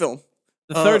third film.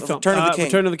 The third film, Return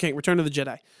of the King. Return of the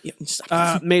Jedi, Yeah,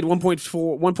 stop. made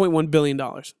 $1.1 billion.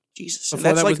 Jesus, before and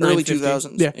that's that like was early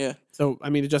 950. 2000s. Yeah. yeah. So I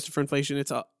mean, adjusted for inflation,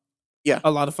 it's a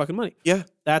lot of fucking money. Yeah.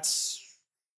 That's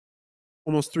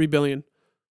almost $3 billion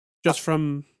just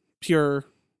from pure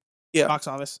Yeah. box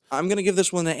office. I'm gonna give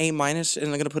this one an A minus, and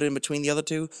I'm gonna put it in between the other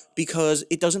two because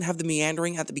it doesn't have the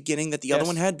meandering at the beginning that the other Yes.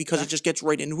 one had because it just gets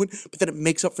right into it. But then it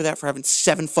makes up for that for having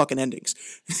 7 fucking endings.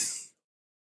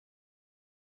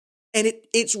 And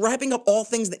it's wrapping up all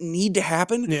things that need to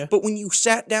happen. Yeah. But when you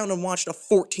sat down and watched a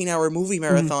 14-hour movie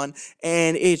marathon,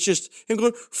 and it's just him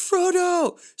going,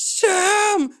 Frodo,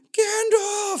 Sam,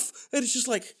 Gandalf, and it's just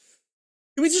like,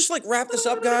 can we just like wrap this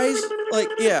up, guys? Like,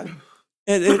 yeah.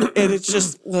 And it's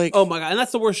just like, Oh my god! And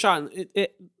that's the worst shot.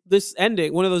 This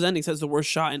ending, one of those endings, has the worst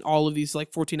shot in all of these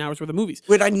like 14 hours worth of movies.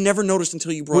 wait, I never noticed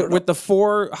until you brought With, it with up. the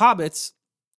 4 hobbits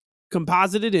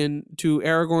composited in to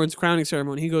Aragorn's crowning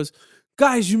ceremony, he goes,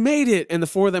 "Guys, you made it!" And the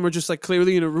 4 of them are just like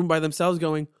clearly in a room by themselves,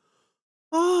 going,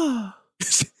 "Ah,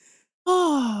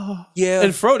 ah." Yeah.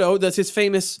 And Frodo, that's his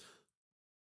famous.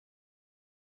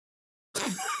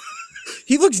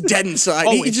 He looks dead inside.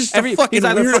 He's Always, just every, a fucking he's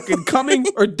either weirdo. fucking coming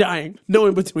or dying, no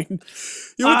in between.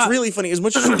 You know what's really funny? As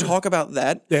much as you talk about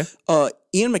that, Yeah.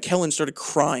 Ian McKellen started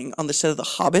crying on the set of The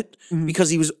Hobbit Mhm.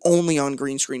 because he was only on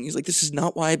green screen. He's like, this is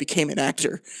not why I became an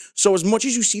actor. So as much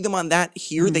as you see them on that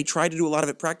here, they try to do a lot of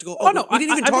it practical. Oh, no, we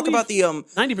didn't even I talk believe- about the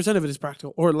 90% of it is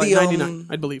practical, or like The, 99,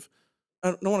 I believe. I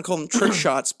don't want to call them trick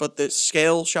shots, but the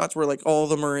scale shots where like all of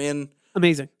them are in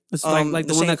Amazing. It's like the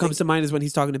the one same that comes thing- to mind is when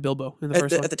he's talking to Bilbo in the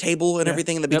first one. at the table and Yeah.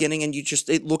 everything in the Yep. beginning, and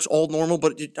it looks all normal.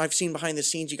 But I've seen behind the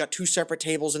scenes, you got 2 separate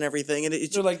tables and everything, and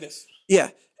it's They're like this. yeah.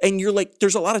 And you're like,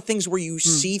 there's a lot of things where you Hmm.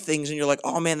 see things and you're like,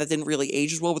 oh man, that didn't really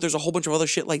age as well. But there's a whole bunch of other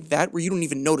shit like that where you don't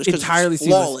even notice because Entirely it's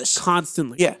seamless, flawless.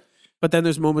 constantly. Yeah. But then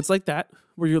there's moments like that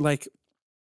where you're like,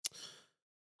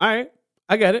 all right,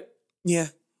 I get it. Yeah.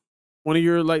 One of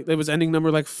your, like, it was ending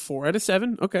number like 4 out of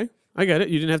 7. Okay, I get it.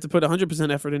 You didn't have to put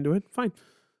 100% effort into it. Fine.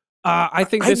 I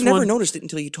think this I've never one. noticed it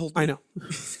until you told me. I know.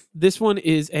 This one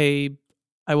is I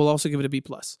will also give it a B+.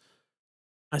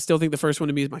 I still think the first one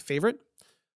to me is my favorite.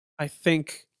 I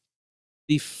think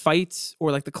the fight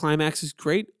or like the climax is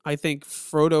great. I think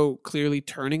Frodo clearly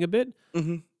turning a bit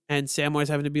Mhm. and Samwise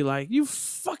having to be like, "You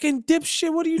fucking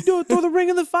dipshit, what are you doing? Throw the ring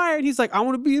in the fire." And he's like, "I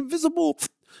want to be invisible."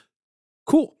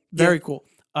 Cool. Very cool.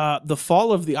 The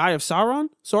fall of the Eye of Sauron.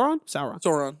 Sauron,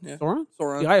 yeah. The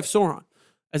Sauron. Eye of Sauron.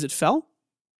 As it fell.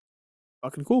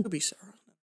 Fucking cool. Could be Sauron.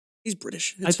 He's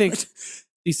British. I think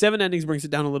The 7 endings brings it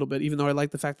down a little bit, even though I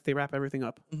like the fact that they wrap everything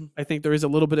up. Mhm. I think there is a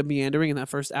little bit of meandering in that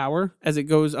first hour as it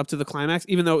goes up to the climax,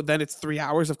 even though then it's 3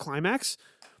 hours of climax.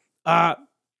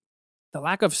 The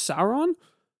lack of Sauron,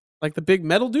 like the big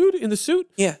metal dude in the suit,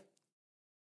 Yeah,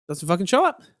 doesn't fucking show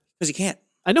up. because he can't.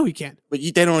 I know he can. But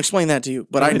they don't explain that to you.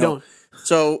 But No, I they know. don't.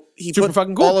 So he Super put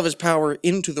fucking cool. all of his power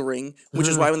into the ring, which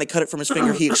is why when they cut it from his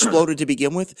finger, he exploded to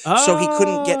begin with. So he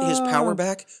couldn't get his power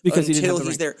back Because he didn't until have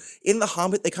the he's ring. there. In The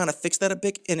Hobbit, they kind of fixed that a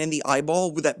bit, and in the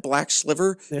eyeball with that black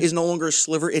sliver is no longer a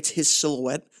sliver; it's his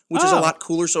silhouette, which is a Oh. lot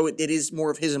cooler. So it is more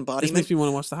of his This embodiment. makes me want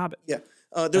to watch The Hobbit. Yeah,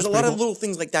 there's a lot pretty of cool. little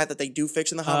things like that they do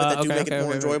fix in The Hobbit that do okay, make it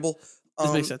more enjoyable.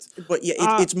 This makes sense. But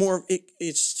yeah, it's more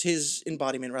it's his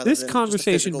embodiment rather This than just a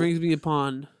conversation physical- brings me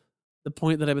upon the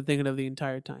point that I've been thinking of the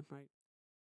entire time, right?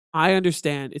 I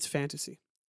understand it's fantasy.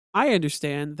 I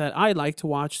understand that I like to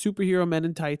watch superhero men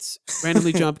in tights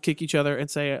randomly jump, kick each other, and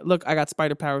say, look, I got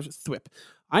spider powers, thwip.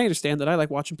 I understand that I like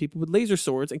watching people with laser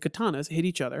swords and katanas hit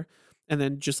each other and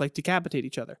then just like decapitate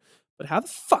each other. But how the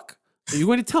fuck are you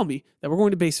going to tell me that we're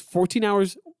going to base 14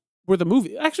 hours worth of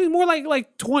movie? Actually, more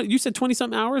like 20. You said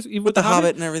 20-something hours even with the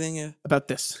Hobbit and everything. Yeah, about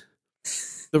this.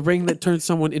 The ring that turns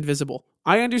someone invisible.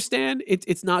 I understand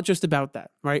it's not just about that,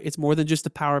 right? It's more than just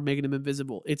the power of making them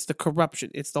invisible. It's the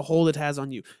corruption. It's the hold it has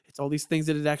on you. It's all these things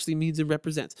that it actually means and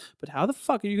represents. But how the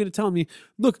fuck are you going to tell me,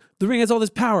 look, the ring has all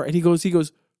this power, and he goes,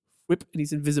 whip, and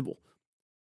he's invisible.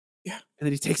 Yeah. And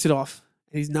then he takes it off,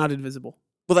 and he's not invisible.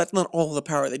 well, that's not all the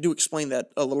power. They do explain that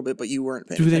a little bit, but you weren't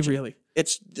paying Do they attention. really?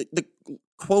 It's the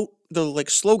quote, the like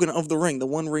slogan of the ring: the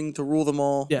one ring to rule them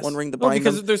all, Yes. one ring to Well, bind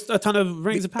because them. there's a ton of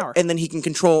rings of power. And then he can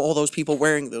control all those people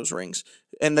wearing those rings.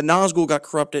 And the Nazgul got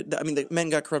corrupted. I mean, the men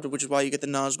got corrupted, which is why you get the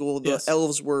Nazgul. The Yes.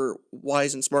 elves were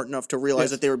wise and smart enough to realize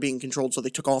Yes. that they were being controlled, so they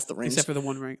took off the rings. Except for the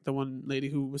one ring, the one lady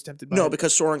who was tempted by No, it.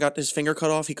 because Sauron got his finger cut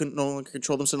off, he couldn't no longer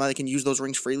control them, so now they can use those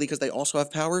rings freely because they also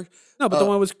have power. No, but the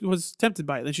one was tempted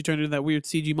by it. Then she turned into that weird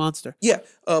CG monster. Yeah,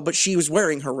 but she was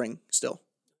wearing her ring still.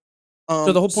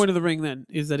 So the whole point of the ring then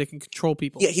is that it can control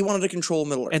people Yeah, he wanted to control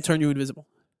Middle Earth. and turn you invisible.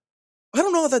 I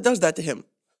don't know if that does that to him.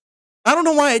 I don't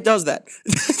know why it does that.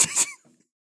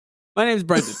 My name is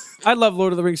Brendan. I love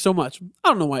Lord of the Rings so much. I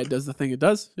don't know why it does the thing it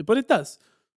does, but it does.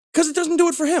 Because it doesn't do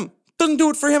it for him. It doesn't do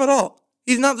it for him at all.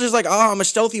 He's not just like, oh, I'm a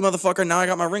stealthy motherfucker. Now I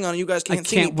got my ring on. You guys I can't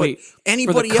see me. can't But wait for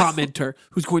anybody the else, commenter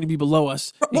who's going to be below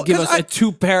us well, and give 'cause us a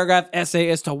 2-paragraph essay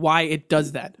as to why it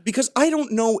does that. because I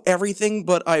don't know everything,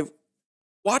 but I've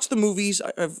watched the movies.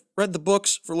 I've read the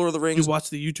books for Lord of the You Rings. watch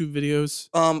the YouTube videos.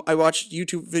 I watched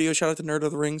YouTube videos. Shout out to Nerd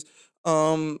of the Rings.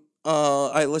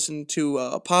 I listened to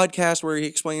a podcast where he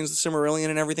explains the Silmarillion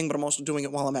and everything, but I'm also doing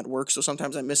it while I'm at work, so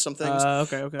sometimes I miss some things.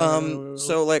 Okay.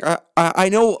 So like I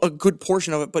know a good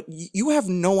portion of it, but you have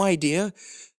no idea.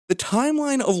 The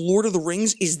timeline of Lord of the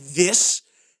Rings is this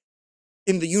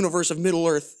in the universe of Middle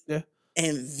Earth. Yeah.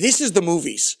 And this is the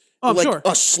movies. Oh, I'm like sure.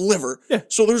 a sliver. Yeah.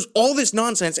 So there's all this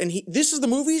nonsense, and this is the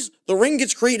movies. The ring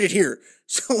gets created here.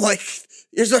 So like,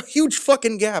 there's a huge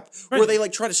fucking gap where Right. they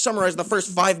like try to summarize the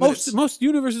first 5 minutes. Most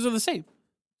universes are the same.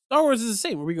 Star Wars is the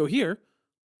same. Where we go here,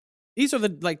 these are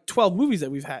the like 12 movies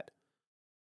that we've had.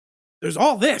 There's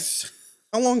all this.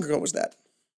 How long ago was that?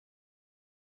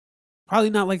 Probably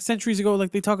not like centuries ago,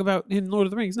 like they talk about in Lord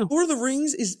of the Rings. No. Lord of the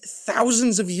Rings is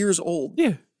thousands of years old.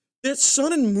 Yeah. The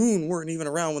sun and moon weren't even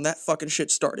around when that fucking shit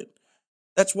started.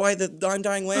 That's why the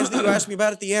Undying Lands that you asked me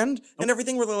about at the end and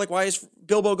everything, where they're like, why is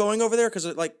Bilbo going over there? Because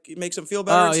it like it makes him feel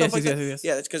better and stuff like that. yes.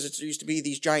 Yeah, it's because it used to be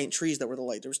these giant trees that were the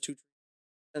light. There was two,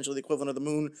 essentially the equivalent of the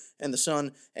moon and the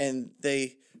sun, and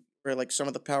they were like some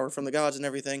of the power from the gods and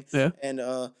everything. Yeah. And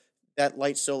that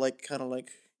light still like kind of like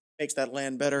makes that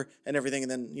land better and everything.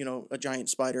 And then a giant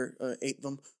spider ate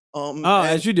them.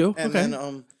 As you do. And Okay.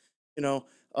 then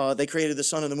they created the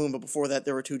sun and the moon, but before that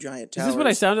there were two giant towers. Is this what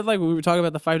I sounded like when we were talking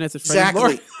about the Five Nights at Freddy's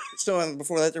Exactly. lore? So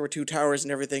before that there were two towers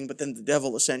and everything, but then the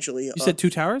devil essentially You said 2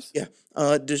 towers?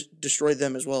 destroyed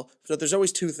them as well. So there's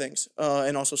always two things,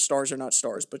 and also stars are not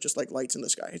stars, but just like lights in the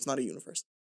sky. It's not a universe.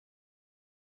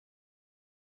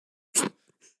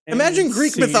 Imagine And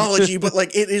Greek scene. mythology, but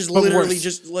like it is But literally worse.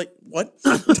 just like what?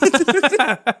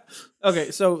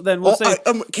 Okay, so then we'll say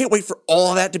I can't wait for all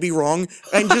of that to be wrong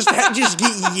and just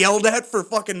get yelled at for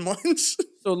fucking months.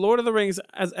 so Lord of the Rings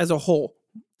as a whole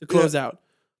to close out.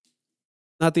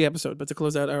 Not the episode, but to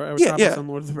close out our topics on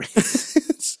Lord of the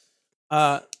Rings.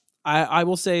 I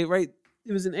will say, right,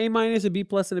 it was an A-, a B+,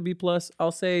 and a B+.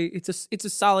 I'll say it's a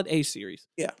solid A series.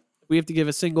 Yeah. We have to give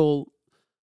a single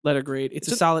letter grade. It's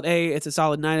a solid A, it's a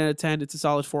solid 9 out of 10, it's a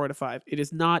solid 4 out of 5. It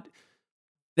is not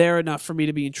there enough for me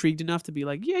to be intrigued enough to be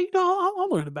like, yeah, I'll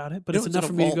learn about it, but it's It's enough an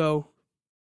for me to evolve. go,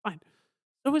 fine.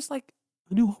 So it's like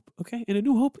A New Hope, okay? And A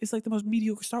New Hope is like the most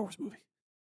mediocre Star Wars movie.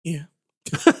 Yeah.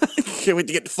 Can't wait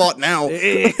to get fought now. All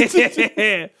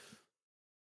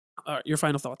right, your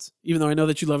final thoughts. Even though I know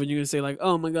that you love it, you're gonna say like,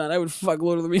 "Oh my god, I would fuck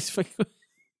Lord of the Rings." If I could.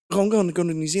 I'm going to go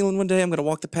to New Zealand one day. I'm going to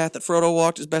walk the path that Frodo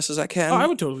walked as best as I can. Oh, I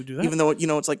would totally do that. Even though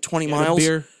it's like 20 Get a miles.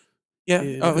 beer. Yeah.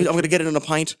 Yeah, I'm going to get it in a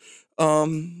pint.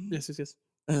 Yes.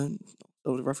 And that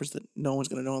was a reference that no one's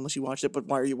going to know unless you watched it. But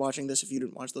why are you watching this if you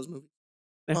didn't watch those movies?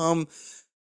 Yeah.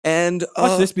 And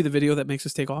Watch this be the video that makes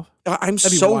us take off. I'm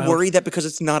That'd be so wild. worried that because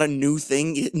it's not a new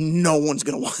thing, no one's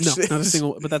going to watch No, this. not a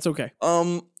single. But that's okay.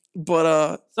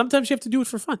 But Sometimes you have to do it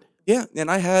for fun. yeah, and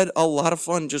I had a lot of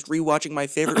fun just rewatching my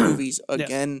favorite movies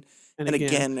again and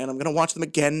again, and I'm gonna watch them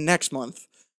again next month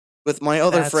with my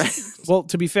other friends. Well,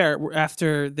 to be fair,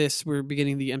 after this, we're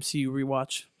beginning the MCU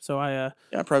rewatch. So Yeah,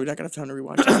 I'm probably not gonna have time to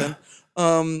rewatch it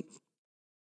then.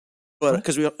 But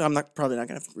because I'm probably not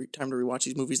gonna have time to rewatch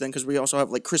these movies then because we also have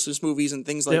like Christmas movies and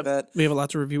things like that. We have a lot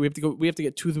to review. We have to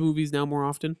get to the movies now more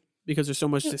often because there's so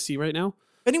much to see right now.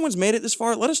 If anyone's made it this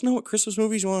far, let us know what Christmas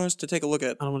movies you want us to take a look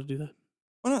at. I don't want to do that.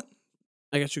 Why not?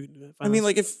 I guess you can do that. I mean,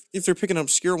 like if they're picking an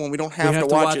obscure one, we don't we have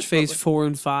to watch it. Phase but, 4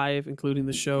 and 5, including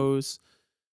the shows.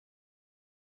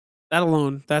 That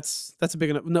alone, that's a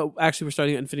big enough. No, actually, we're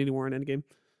starting at Infinity War and Endgame.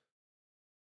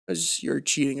 Because you're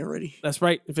cheating already. That's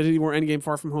right. Infinity War, Endgame,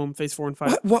 Far From Home, Phase 4 and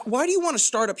 5. Why do you want to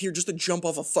start up here just to jump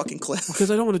off a fucking cliff?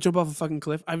 Because I don't want to jump off a fucking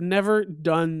cliff. I've never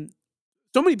done.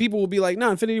 So many people will be like, "No,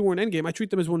 Infinity War and Endgame. I treat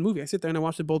them as one movie. I sit there and I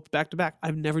watch them both back to back."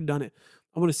 I've never done it.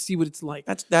 I want to see what it's like.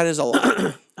 That is a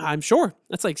lot. I'm sure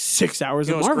that's like 6 hours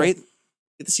You know of what's Marvel. great?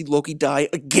 Get to see Loki die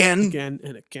again. Again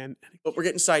and again. But we're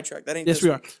getting sidetracked. That ain't. Yes, this we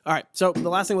week. are. All right. So the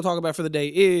last thing we'll talk about for the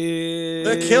day is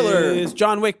The Killer.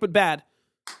 John Wick, but bad.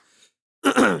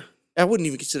 I wouldn't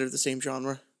even consider it the same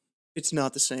genre. It's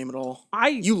not the same at all.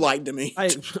 You lied to me. I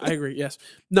agree. Yes.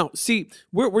 No. See,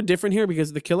 we're different here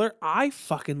because The Killer. I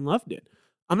fucking loved it.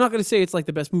 I'm not gonna say it's like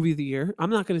the best movie of the year. I'm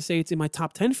not gonna say it's in my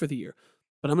top 10 for the year.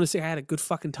 But I'm gonna say I had a good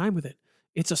fucking time with it.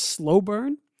 It's a slow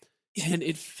burn, and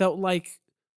it felt like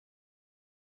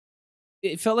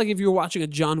if you were watching a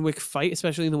John Wick fight,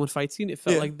 especially in the one fight scene. It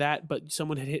felt like that, but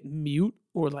someone had hit mute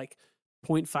or like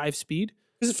 0.5 speed.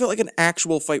 Because it felt like an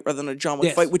actual fight rather than a John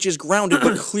Wick fight, which is grounded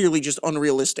but clearly just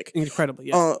unrealistic. Incredibly,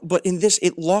 yes. But in this,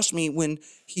 it lost me when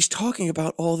he's talking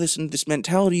about all this and this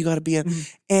mentality you got to be in.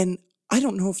 And I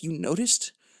don't know if you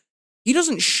noticed, he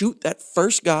doesn't shoot that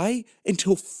first guy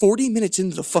until 40 minutes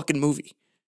into the fucking movie.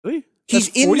 Really? He's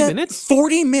That's 40 in that minutes?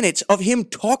 40 minutes of him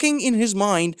talking in his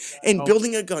mind and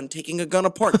building a gun, taking a gun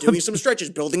apart, doing some stretches,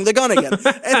 building the gun again.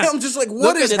 And I'm just like,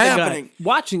 what is happening?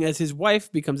 Watching as his wife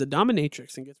becomes a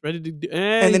dominatrix and gets ready to do,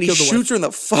 and then he shoots her in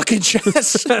the fucking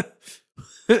chest.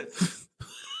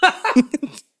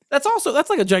 That's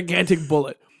like a gigantic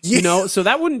bullet. You know? So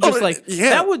that wouldn't just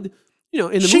that would, in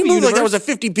the she movie moved universe, like that was a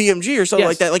 50 BMG or something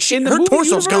like that. Like in the her movie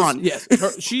torso's universe, gone. Yes,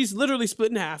 she's literally split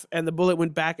in half, and the bullet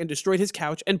went back and destroyed his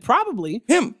couch, and probably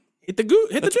him hit the dude.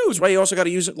 That's why you also got to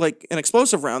use it like an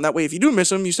explosive round. That way, if you do miss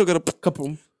him, you still got to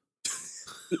kaboom.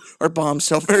 Our bombs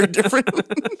sound very different.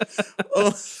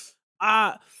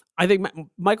 I think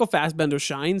Michael Fassbender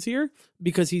shines here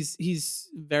because he's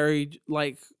very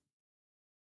like,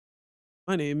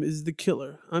 my name is the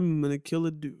killer. I'm gonna kill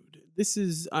a dude. This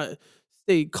is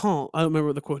stay calm. I don't remember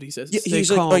what the quote he says. Yeah, stay he's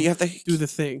calm. like, you have to do the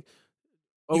thing.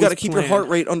 You got to keep your heart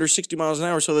rate under 60 miles an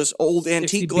hour. So this old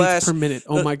antique glass per minute.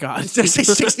 Oh my god! Did I say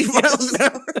 60 miles an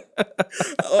hour?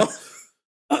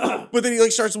 But then he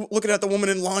like starts looking at the woman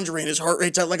in lingerie, and his heart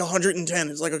rate's at like 110.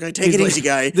 It's like, okay, take it easy,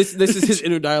 guy. This is his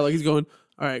inner dialogue. He's going,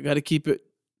 all right, got to keep it.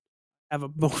 Have a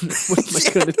boner. What am I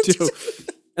gonna do?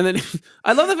 And then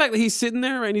I love the fact that he's sitting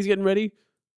there, right, and he's getting ready.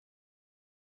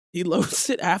 He loads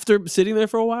it after sitting there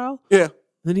for a while. Yeah.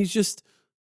 Then he's just.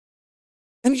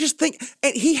 And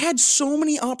and he had so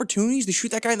many opportunities to shoot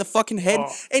that guy in the fucking head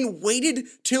and waited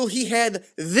till he had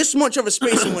this much of a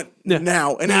space and went,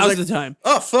 now. And now's like, the time.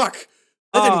 Oh, fuck.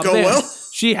 That didn't go well.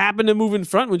 She happened to move in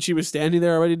front when she was standing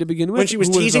there already to begin with. When she was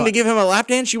teasing to give him a lap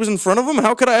dance, she was in front of him?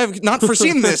 How could I have not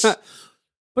foreseen this?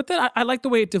 But then I like the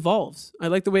way it devolves. I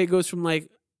like the way it goes from like,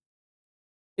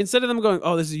 instead of them going,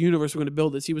 oh, this is a universe, we're going to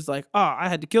build this. He was like, oh, I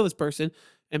had to kill this person.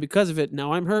 And because of it,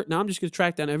 now I'm hurt. Now I'm just going to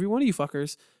track down every one of you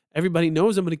fuckers. Everybody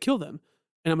knows I'm going to kill them.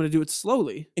 And I'm going to do it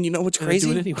slowly. And you know what's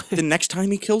crazy? Do it anyway. The next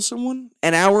time he kills someone,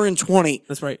 an hour and 20.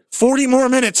 That's right. 40 more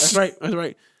minutes. That's right. That's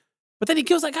right. But then he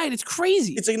kills that guy and it's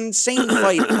crazy. It's an insane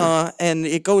fight. And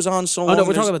it goes on so long. Oh, no,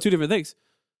 we're talking about two different things.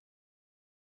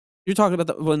 You're talking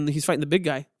about when he's fighting the big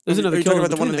guy. There's another Are you killer talking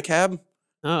about the one in there. the cab?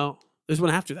 No, there's one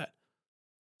after that.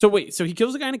 So wait, so he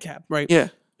kills the guy in a cab, right? Yeah.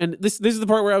 And this is the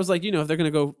part where I was like, if they're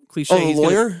gonna go cliche, Oh, the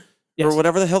lawyer? or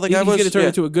whatever the hell the guy He's was. going to turn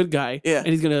into a good guy. Yeah. And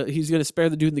he's gonna spare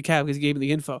the dude in the cab because he gave him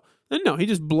the info. Then no, he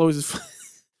just blows his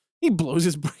he blows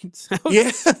his brains out.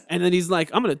 Yeah. And then he's like,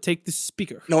 I'm gonna take this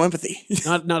speaker. No empathy.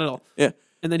 Not at all. Yeah.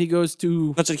 And then he goes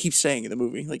to That's what he keeps saying in the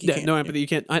movie. Like, you can't. no empathy. You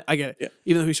can't. I get it. Yeah.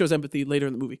 Even though he shows empathy later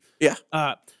in the movie. Yeah.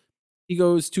 He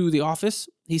goes to the office.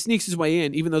 He sneaks his way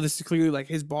in, even though this is clearly like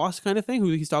his boss kind of thing, who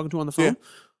he's talking to on the phone. Yeah.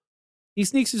 He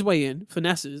sneaks his way in,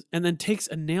 finesses, and then takes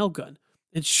a nail gun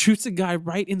and shoots a guy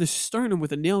right in the sternum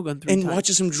with a nail gun 3 And times.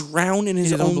 watches him drown in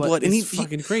his In own blood. And It's he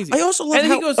fucking crazy. I also love And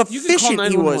then how he goes, "You can call efficient he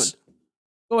 911." was.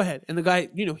 Go ahead. And the guy,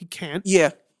 he can't.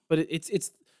 Yeah. But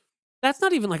it's that's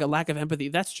not even like a lack of empathy.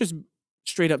 That's just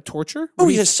straight up torture. Oh,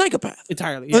 where he's a psychopath.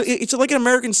 entirely. Well, Yes. It's like an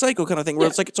American Psycho kind of thing, where Yeah.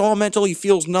 it's like it's all mental. He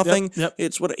feels nothing. Yep.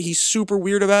 It's what he's super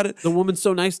weird about it. The woman's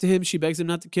so nice to him. She begs him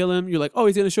not to kill him. You're like, oh,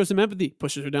 he's gonna show some empathy.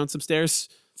 Pushes her down some stairs.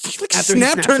 He like After he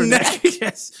snapped snaps her neck.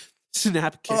 yes.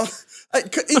 Snap kick.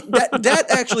 That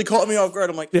actually caught me off guard.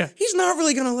 I'm like, Yeah. he's not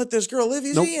really gonna let this girl live,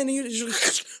 is Nope. he? And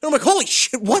I'm like, holy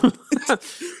shit, what?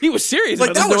 He was serious.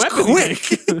 Like, about that this, was no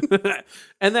empathy thing.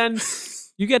 And then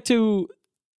you get to,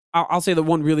 I'll say the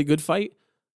one really good fight.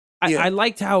 Yeah. I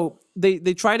liked how they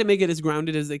try to make it as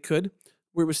grounded as they could,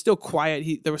 where it was still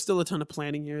quiet. There was still a ton of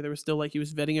planning here. There was still like he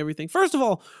was vetting everything. First of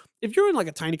all, if you're in like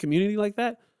a tiny community like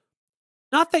that,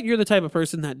 not that you're the type of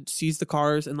person that sees the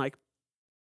cars and like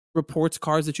reports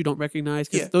cars that you don't recognize,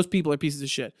 because Yeah. those people are pieces of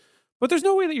shit. But there's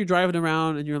no way that you're driving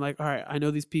around and you're like, all right, I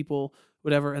know these people,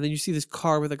 whatever. And then you see this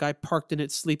car with a guy parked in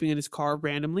it, sleeping in his car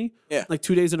randomly, Yeah. like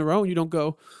 2 days in a row, and you don't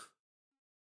go,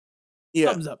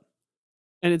 Yeah. thumbs up.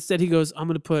 And instead he goes, I'm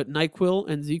going to put NyQuil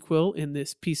and ZQuil in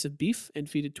this piece of beef and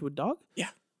feed it to a dog. Yeah.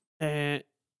 And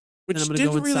Which I'm gonna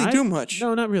didn't go really inside. do much.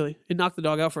 no, not really. It knocked the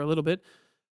dog out for a little bit.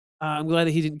 I'm glad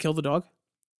that he didn't kill the dog,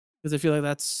 because I feel like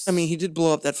that's. I mean, he did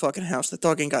blow up that fucking house. That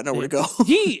dog ain't got nowhere to go.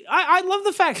 I love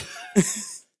the fact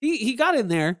he got in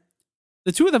there.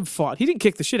 The two of them fought. He didn't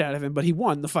kick the shit out of him, but he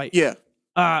won the fight. Yeah.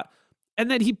 And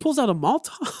then he pulls out a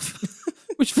Molotov,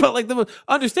 which felt like the most,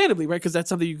 understandably, right? Because that's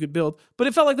something you could build. But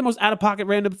it felt like the most out of pocket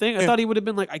random thing. I Yeah. thought he would have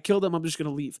been like, I killed him, I'm just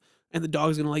gonna leave, and the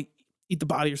dog's gonna like eat the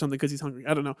body or something because he's hungry.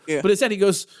 I don't know. Yeah. But instead he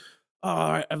goes, oh,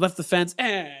 all right, I've left the fence,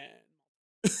 and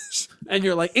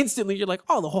you're like instantly, you're like,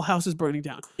 oh, the whole house is burning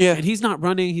down. Yeah. And he's not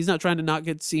running. He's not trying to not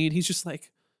get seen. He's just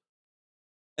like,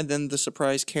 And then the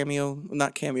surprise cameo,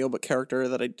 not cameo, but character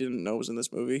that I didn't know was in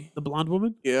this movie. the blonde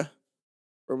woman. Yeah.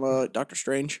 From Doctor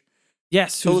Strange.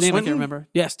 Yes, Tilda whose name I Swinton? can't remember.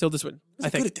 Yes, Tilda Swinton. Was I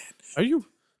good think. at that. Are you?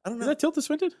 I don't Is know. that Tilda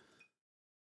Swinton?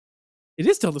 It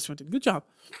is Tilda Swinton. Good job.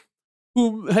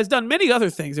 Who has done many other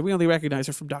things, and we only recognize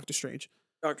her from Doctor Strange.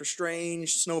 Doctor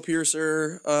Strange,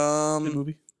 Snowpiercer. Good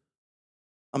movie.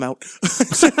 I'm out.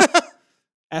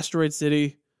 Asteroid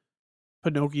City,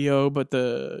 Pinocchio, but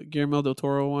the Guillermo del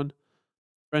Toro one,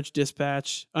 French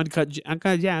Dispatch, Uncut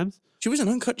Gems. She was in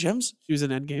Uncut Gems. She was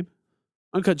in Endgame.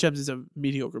 Uncut Gems is a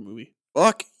mediocre movie.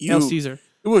 Fuck Hail you. Caesar.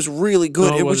 It was really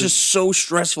good. No, it it was wasn't. just so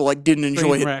stressful. I didn't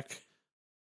enjoy it. Trainwreck.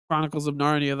 Chronicles of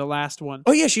Narnia, the last one.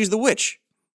 Oh yeah, she's the witch.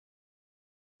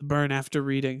 The Burn After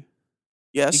Reading.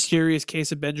 The Yes. Curious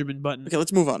Case of Benjamin Button. Okay,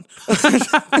 let's move on.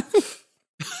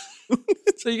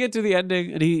 So you get to the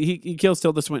ending, and he kills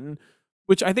Tilda Swinton,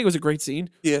 which I think was a great scene.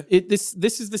 Yeah. This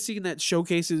is the scene that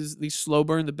showcases the slow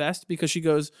burn the best, because she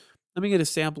goes, "Let me get a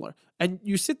sampler," and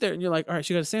you sit there and you're like, "All right,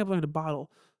 she got a sampler and a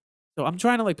bottle." So I'm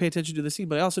trying to like pay attention to the scene,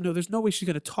 but I also know there's no way she's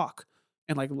gonna talk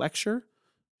and like lecture,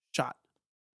 shot,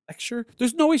 lecture.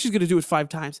 There's no way she's gonna do it 5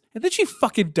 times, and then she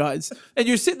fucking does. And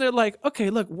you're sitting there like, okay,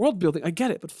 look, world building, I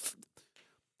get it, but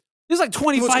there's like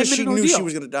 25 Well, it's 'cause minute she knew ordeal. she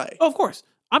was gonna die. Oh, of course.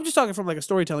 I'm just talking from like a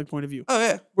storytelling point of view. Oh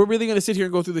yeah. We're really going to sit here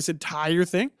and go through this entire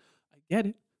thing. I get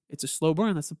it. It's a slow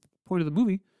burn. That's the point of the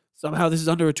movie. Somehow this is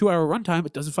under a 2-hour runtime.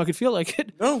 It doesn't fucking feel like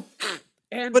it. No.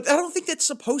 And But I don't think that's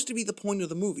supposed to be the point of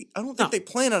the movie. I don't think No. they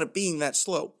plan on it being that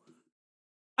slow.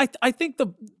 I think the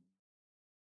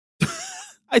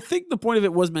I think the point of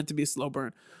it was meant to be a slow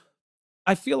burn.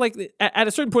 I feel like at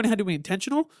a certain point it had to be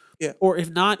intentional. Yeah. Or if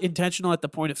not intentional at the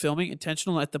point of filming,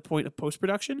 intentional at the point of post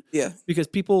production. Yeah. Because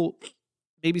people,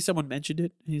 maybe someone mentioned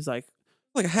it. And he's like,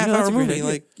 Like a that's half-hour a great movie. idea.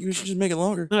 Like you should just make it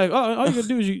longer. they're like, oh, all you gotta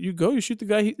do is you go, you shoot the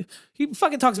guy. He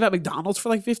fucking talks about McDonald's for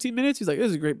like 15 minutes. He's like, this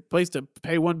is a great place to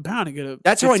pay £1 and get a.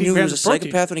 That's how I 15 knew he grams was a of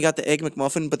protein. psychopath when he got the Egg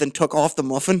McMuffin, but then took off the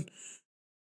muffin.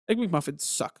 Egg McMuffins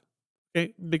suck.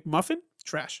 Okay, McMuffin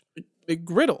trash.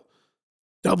 McGriddle,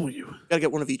 W. Gotta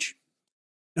get one of each.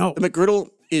 No, The McGriddle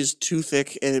is too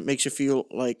thick, and it makes you feel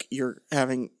like you're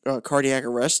having cardiac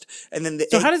arrest. And then the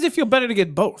so egg, how does it feel better to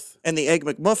get both? and the Egg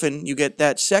McMuffin, you get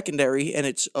that secondary, and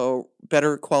it's a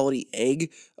better quality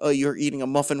egg. You're eating a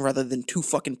muffin rather than 2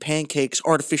 fucking pancakes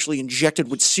artificially injected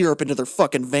with syrup into their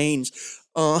fucking veins.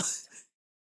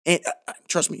 And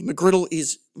trust me, McGriddle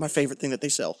is my favorite thing that they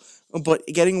sell. But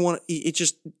getting one, it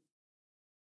just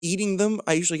eating them.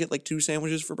 I usually get like 2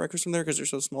 sandwiches for breakfast from there because they're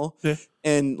so small. Yeah.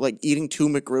 And like eating 2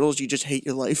 McGriddles, you just hate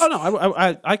your life. Oh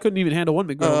no, I couldn't even handle one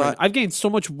McGriddle. Right. I've gained so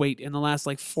much weight in the last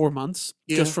like 4 months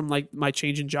just from like my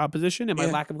change in job position and my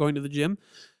lack of going to the gym.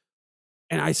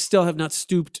 And I still have not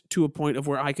stooped to a point of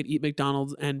where I could eat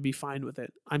McDonald's and be fine with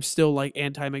it. I'm still like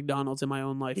anti-McDonald's in my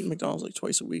own life. I eat McDonald's like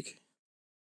twice a week.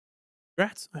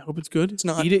 Congrats. I hope it's good. It's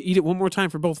not. Eat it one more time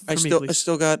for both. I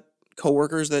still got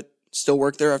coworkers that still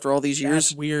work there after all these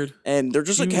years. That's weird. And they're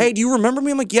just like, "Hey, do you remember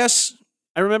me?" I'm like, "Yes."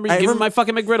 I remember you giving my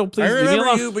fucking McGriddle, please. I leave me remember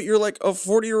alone. you, but you're like a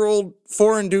 40-year-old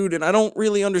foreign dude, and I don't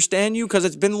really understand you because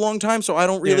it's been a long time, so I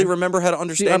don't really remember how to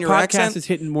understand your our podcast accent. is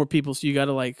hitting more people, so you got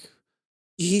to like.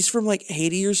 He's from like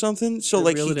Haiti or something, so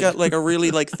like he it got in. like a really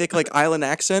like thick like island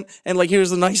accent, and like he was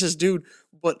the nicest dude,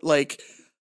 but like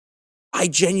I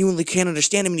genuinely can't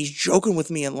understand him, and he's joking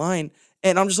with me in line,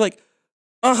 and I'm just like,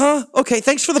 okay,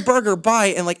 thanks for the burger,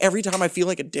 bye. And like every time I feel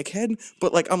like a dickhead,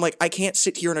 but like I'm like I can't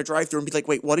sit here in a drive-thru and be like,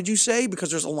 wait, what did you say? Because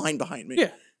there's a line behind me.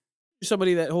 Yeah, you're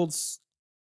somebody that holds.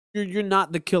 You're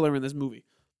not the killer in this movie.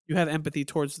 You have empathy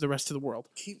towards the rest of the world.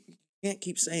 Can't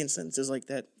keep saying sentences like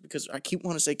that because I keep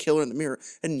wanting to say killer in the mirror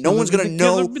and no one's going to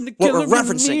know what we're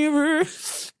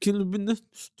referencing. Killer in the...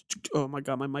 Oh my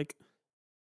God, my mic.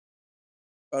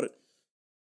 About it.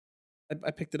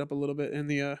 I picked it up a little bit and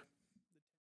the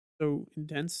so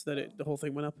intense that the whole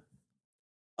thing went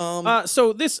up.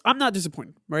 So this, I'm not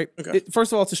disappointed, right? Okay.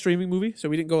 First of all, it's a streaming movie, so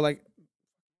we didn't go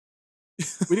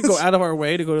out of our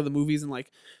way to go to the movies and like,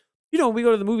 when we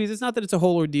go to the movies, it's not that it's a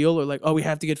whole ordeal or like, oh, we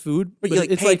have to get food. But you like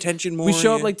it's pay attention more. We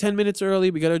show up like 10 minutes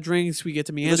early. We get our drinks. We get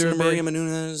to meander listen a to bit. Maria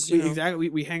Menounos. Exactly.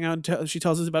 We hang out. She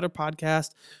tells us about her podcast.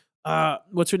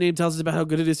 What's her name tells us about how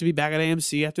good it is to be back at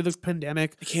AMC after the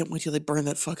pandemic. I can't wait till they burn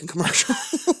that fucking commercial.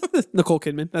 Nicole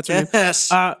Kidman. That's her name. Yes.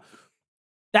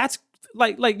 That's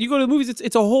like you go to the movies.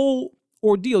 It's a whole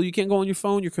ordeal. You can't go on your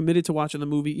phone. You're committed to watching the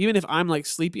movie. Even if I'm like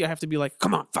sleepy, I have to be like,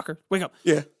 come on, fucker, wake up.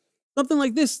 Yeah. Something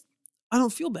like this. I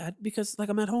don't feel bad because like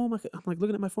I'm at home. I'm like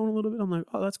looking at my phone a little bit. I'm like,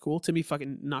 oh, that's cool. Timmy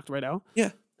fucking knocked right out. Yeah.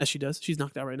 As she does. She's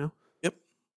knocked out right now. Yep.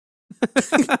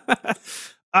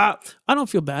 I don't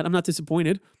feel bad. I'm not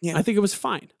disappointed. Yeah. I think it was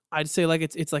fine. I'd say like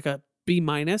it's like a B-.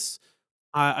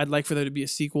 I'd like for there to be a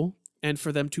sequel and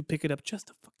for them to pick it up just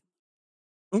a fucking.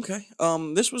 Okay.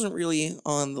 This wasn't really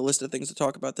on the list of things to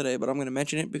talk about today, but I'm going to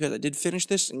mention it because I did finish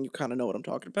this and you kind of know what I'm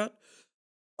talking about.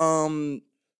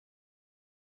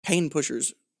 Pain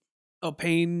Pushers. Oh,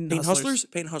 Pain Hustlers?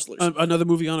 Pain Hustlers. Another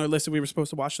movie on our list that we were supposed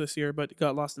to watch this year, but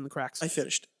got lost in the cracks. I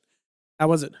finished. How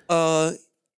was it?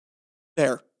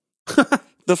 There.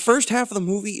 The first half of the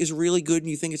movie is really good and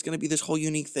you think it's going to be this whole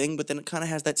unique thing, but then it kind of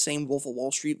has that same Wolf of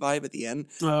Wall Street vibe at the end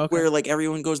where like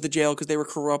everyone goes to jail because they were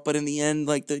corrupt, but in the end,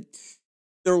 like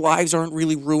their lives aren't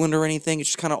really ruined or anything. It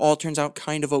just kind of all turns out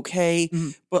kind of okay. Mm-hmm.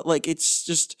 But like, it's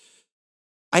just,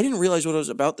 I didn't realize what it was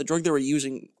about. The drug they were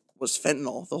using was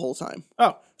fentanyl the whole time.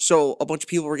 Oh. So a bunch of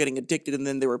people were getting addicted and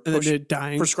then they were they're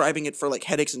dying. prescribing it for like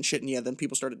headaches and shit. And yeah, then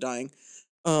people started dying.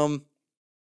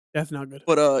 That's not good.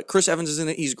 But Chris Evans is in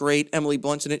it. He's great. Emily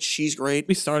Blunt's in it. She's great.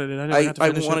 We started it. I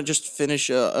want to just finish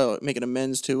make an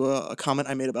amends to a comment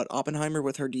I made about Oppenheimer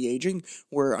with her de-aging,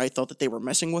 where I thought that they were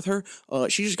messing with her.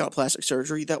 She just got plastic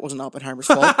surgery. That wasn't Oppenheimer's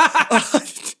fault.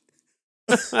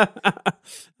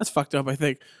 That's fucked up, I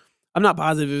think. I'm not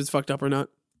positive if it's fucked up or not.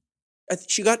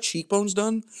 She got cheekbones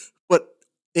done, but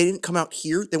they didn't come out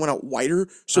here. They went out wider.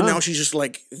 So now she's just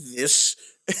like this.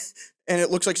 And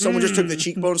it looks like someone just took the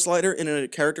cheekbone slider in a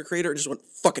character creator and just went,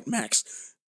 fuck it,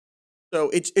 max. So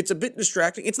it's a bit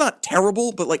distracting. It's not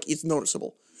terrible, but like it's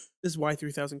noticeable. This is why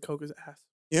 3000 Coke is ass.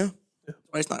 Yeah.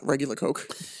 Why it's not regular Coke.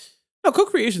 No,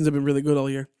 co-creations have been really good all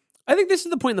year. I think this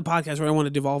is the point in the podcast where I want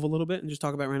to devolve a little bit and just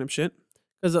talk about random shit.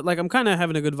 Because like I'm kind of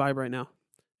having a good vibe right now.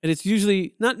 And it's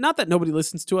usually, not that nobody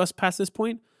listens to us past this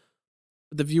point,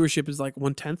 but the viewership is like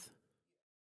 1/10.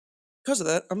 Because of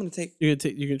that, I'm going to take... You're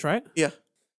gonna try it? Yeah.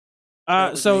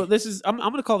 So this is, I'm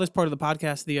going to call this part of the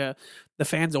podcast the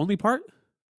fans only part.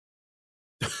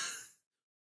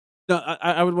 No,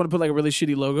 I would want to put like a really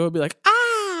shitty logo and be like,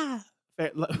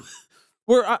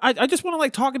 where I just want to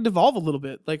like talk and devolve a little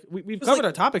bit. Like we've covered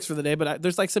our topics for the day, but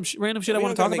there's like some random shit I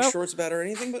want to talk about. Make shorts about or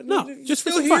anything, but no, just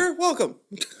still for here. Fun. Welcome.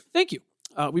 Thank you.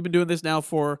 We've been doing this now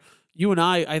for you and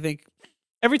I think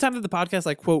every time that the podcast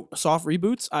like quote soft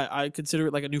reboots, I consider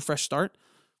it like a new fresh start.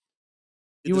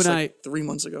 You and I 3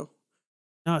 months ago.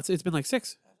 No, it's been like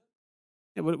 6.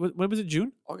 Yeah, what was it?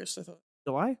 June? August, I thought.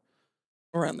 July?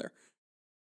 Around there.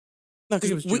 No,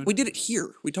 because we did it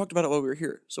here. We talked about it while we were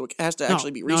here, so it has to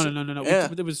actually be recent. No. Yeah.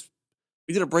 It was.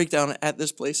 We did a breakdown at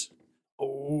this place.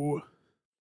 Oh,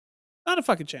 Not a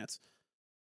fucking chance.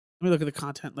 Let me look at the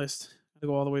content list. I have to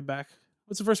go all the way back.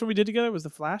 What's the first one we did together? Was The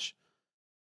Flash?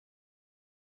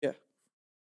 Yeah.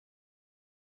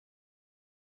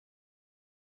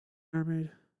 Mermaid.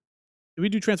 Did we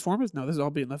do Transformers? No, this is all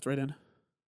being left right in.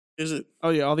 Is it? Oh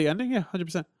yeah, all the ending? Yeah,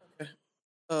 100%. Okay.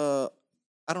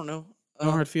 I don't know.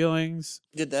 No Hard Feelings.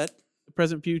 Did that? The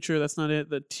Present Future, that's not it.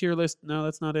 The tier list, no,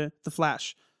 that's not it. The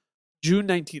Flash. June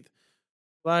 19th.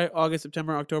 July, August,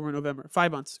 September, October, November.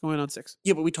 5 months, going on 6.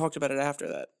 Yeah, but we talked about it after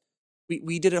that.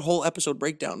 We did a whole episode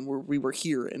breakdown where we were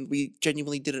here and we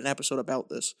genuinely did an episode about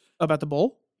this. About the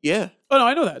bowl? Yeah. Oh no,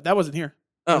 I know that. That wasn't here.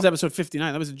 That was Oh. episode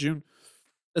 59. That was in June.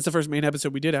 That's the first main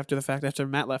episode we did after the fact, after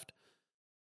Matt left.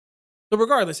 So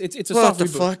regardless, it's a What soft the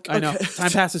reboot. fuck? I know. Okay.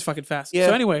 Time passes fucking fast. Yeah.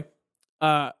 So anyway,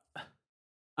 I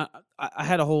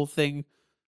had a whole thing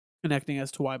connecting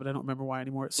as to why, but I don't remember why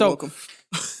anymore. You're So welcome.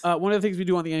 one of the things we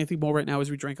do on the Anything Bowl right now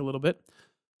is we drink a little bit.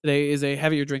 Today is a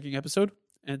heavier drinking episode.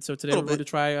 And so today we're Little going to bit.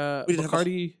 try We did have a-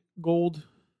 Bacardi Gold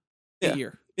Yeah.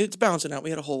 year. It's balancing out. We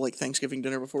had a whole like Thanksgiving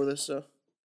dinner before this, so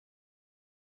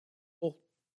Cool.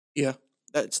 yeah.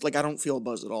 That's like I don't feel a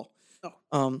buzz at all.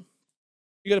 No.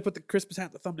 You got to put the Christmas hat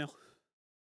in the thumbnail.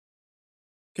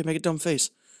 Okay, make a dumb face.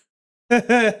 Put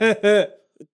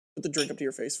the drink up to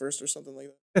your face first or something like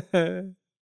that.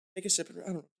 Take a sip. I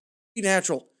don't know. Be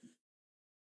natural.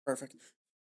 Perfect.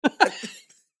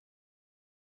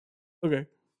 Okay.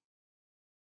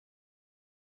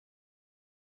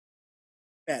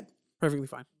 Bad. Perfectly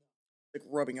fine. Like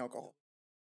rubbing alcohol.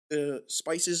 The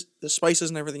spices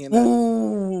and everything in there.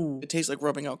 Ooh. It tastes like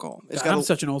rubbing alcohol. It's God, got I'm a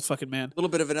such an old fucking man. little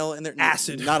bit of vanilla in there.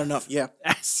 Acid. Not enough. Yeah.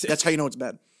 Acid. That's how you know it's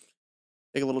bad.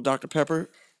 Take a little Dr. Pepper.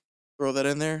 Throw that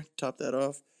in there. Top that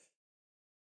off.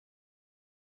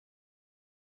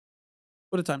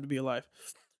 What a time to be alive.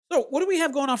 So, what do we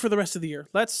have going on for the rest of the year?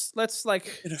 Let's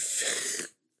like In a f-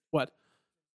 what?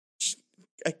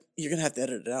 You're going to have to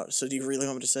edit it out. So do you really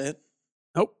want me to say it?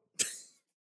 Nope.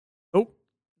 Nope.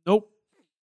 Nope.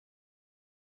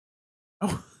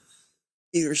 Oh,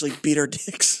 Feverishly beat our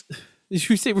dicks. did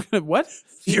you say we're gonna what?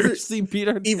 Fiercely beat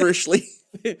our Feverishly.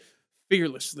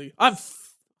 fearlessly.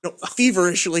 No,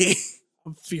 feverishly.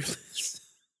 I'm fearless.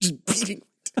 Just beating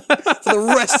for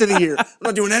the rest of the year. I'm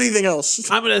not doing anything else.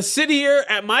 I'm gonna sit here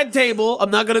at my table.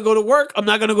 I'm not gonna go to work. I'm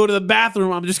not gonna go to the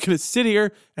bathroom. I'm just gonna sit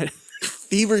here and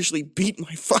Feverishly beat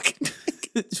my fucking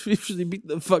dick. fiercely beat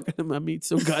the fuck out of my meat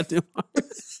so goddamn hard.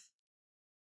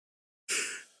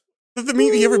 The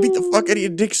meat you ever beat the fuck out of your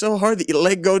dick so hard that your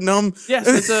leg go numb? Yes,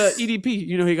 it's EDP.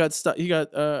 You know, he got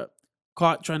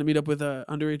caught trying to meet up with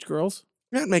underage girls,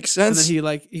 That makes and sense.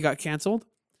 then he got canceled.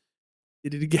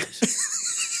 Did it again.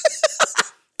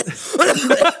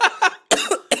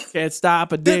 Can't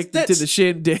stop addicted to that's- the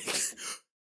shindig.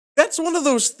 That's one of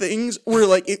those things where,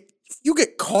 like, if you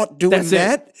get caught doing That's it.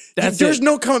 that, That's there's it.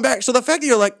 no coming back. So the fact that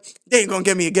you're like, they ain't gonna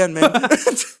get me again, man.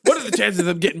 What are the chances of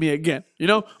them getting me again? You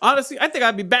know, honestly, I think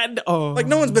I'd be batting. Oh, Like,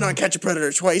 no one's been on Catch a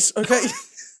Predator twice, okay?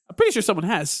 I'm pretty sure someone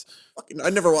has. Fucking, I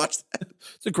never watched that.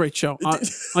 It's a great show,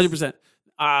 100%.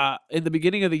 In the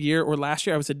beginning of the year or last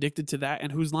year, I was addicted to that.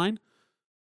 And Whose Line?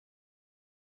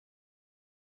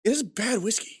 It is bad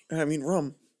whiskey. I mean,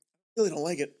 rum. I really don't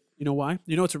like it. You know why?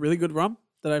 You know it's a really good rum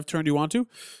that I've turned you on to?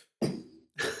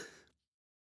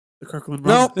 The Kirkland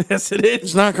rum. Nope. Yes, it is.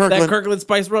 It's not Kirkland. That Kirkland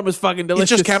Spice rum is fucking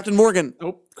delicious. It's just Captain Morgan.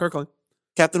 Nope, Kirkland.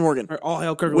 Captain Morgan. Or all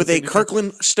hail Kirkland. With a signature.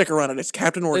 Kirkland sticker on it. It's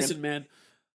Captain Morgan. Listen, man.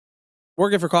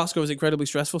 Working for Costco is incredibly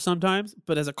stressful sometimes,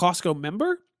 but as a Costco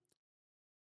member,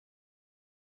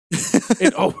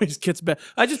 it always gets better.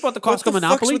 I just bought the What Costco the fuck's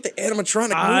Monopoly. with the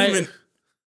animatronic I- movement?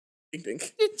 Ding ding.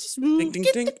 It's Ding, ding,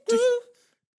 ding, ding.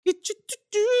 Get you to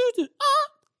do the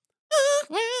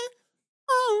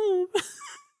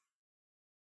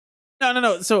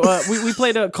No. So we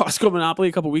played a Costco Monopoly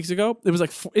a couple weeks ago. It was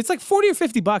like it's like $40 or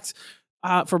 $50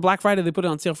 for Black Friday. They put it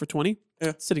on sale for $20. Yeah.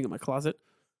 It's sitting in my closet.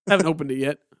 I haven't opened it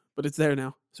yet, but it's there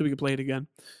now, so we can play it again.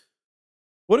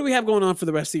 What do we have going on for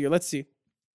the rest of the year? Let's see.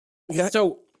 Yeah.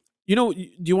 So, you know, do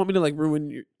you want me to like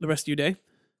ruin the rest of your day?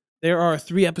 There are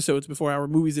 3 episodes before our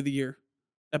Movies of the Year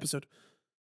episode.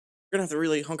 We're gonna have to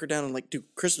really hunker down and like do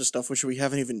Christmas stuff, which we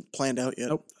haven't even planned out yet.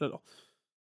 Nope, not at all.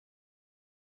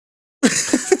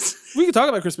 We can talk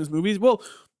about Christmas movies. Well,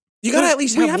 You gotta at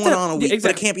least we have have one to- on a yeah, week, but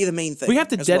exactly. it can't be the main thing. we have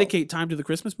to as well. dedicate time to the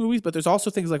Christmas movies, but there's also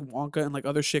things like Wonka and like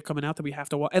other shit coming out that we have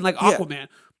to watch. And like Yeah. Aquaman.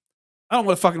 I don't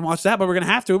want to fucking watch that, but we're going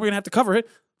to have to. We're going to have to cover it.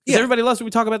 Because Yeah. everybody loves when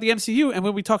we talk about the MCU, and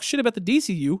when we talk shit about the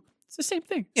DCU, it's the same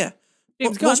thing. Yeah.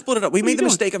 James We'll Gunn, split it up. We what are you made the doing?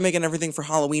 mistake of making everything for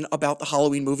Halloween about the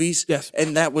Halloween movies. Yes.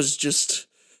 And that was just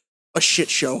a shit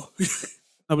show.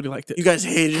 Nobody liked it. You guys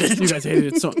hated it. You guys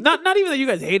hated it. So not even that you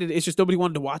guys hated it. It's just nobody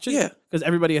wanted to watch it. Yeah. Because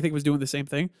everybody, I think, was doing the same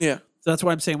thing. Yeah. So that's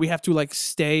why I'm saying we have to like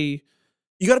stay.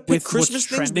 You got to pick with Christmas what's things,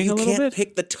 but trending you a little can't bit.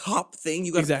 pick the top thing.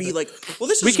 You got to Exactly. be like, well,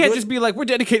 this is We can't good. just be like, we're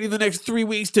dedicating the next 3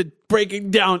 weeks to breaking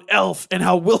down Elf and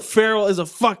how Will Ferrell is a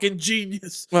fucking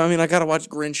genius. Well, I mean, I got to watch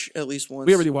Grinch at least once.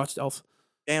 We already watched Elf.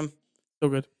 Damn. So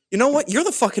good. You know what? You're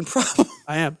the fucking problem.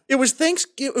 I am. It was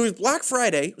Thanksgiving. It was Black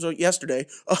Friday. So yesterday.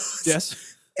 Yes.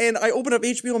 And I opened up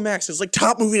HBO Max. It's like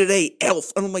top movie today,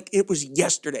 Elf. And I'm like, it was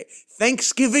yesterday.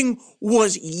 Thanksgiving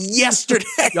was yesterday.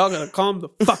 Y'all gotta calm the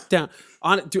fuck down.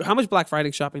 Dude, how much Black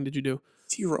Friday shopping did you do?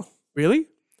 0. Really?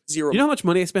 0. You know how much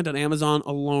money I spent on Amazon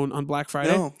alone on Black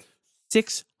Friday? No.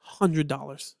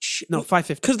 $600. Shit. No, $550.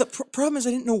 Because the problem is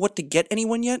I didn't know what to get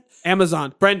anyone yet.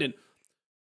 Amazon. Brendan.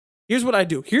 Here's what I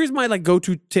do. Here's my like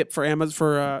go-to tip for Amazon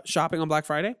for shopping on Black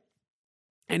Friday.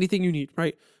 Anything you need,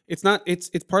 right? It's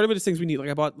part of it is things we need. Like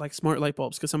I bought like smart light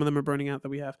bulbs because some of them are burning out that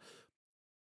we have.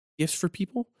 Gifts for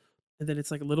people. And then it's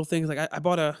like little things. Like I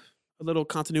bought a little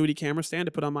continuity camera stand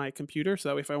to put on my computer. So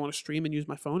that way if I want to stream and use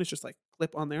my phone, it's just like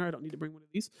clip on there. I don't need to bring one of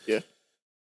these. Yeah.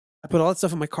 I put all that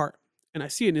stuff in my cart and I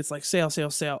see it and it's like sale.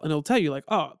 And it'll tell you like,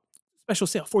 oh, special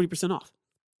sale, 40% off.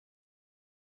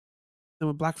 Then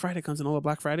when Black Friday comes and all the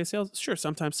Black Friday sales, sure,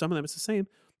 sometimes some of them it's the same.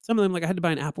 Some of them, like I had to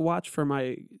buy an Apple Watch for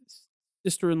my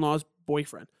sister-in-law's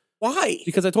boyfriend. Why?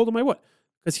 Because I told him I would.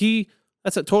 Because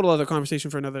that's a total other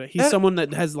conversation for another day. He's someone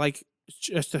that has like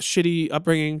just a shitty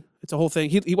upbringing. It's a whole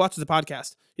thing. He watches the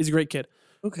podcast. He's a great kid.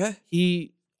 Okay.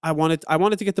 I wanted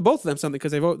to get the both of them something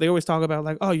because they always talk about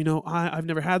like, oh, you know, I've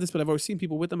never had this, but I've always seen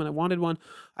people with them and I wanted one.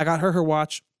 I got her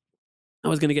watch. I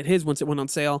was gonna get his once it went on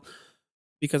sale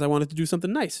because I wanted to do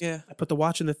something nice. Yeah. I put the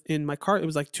watch in my cart. It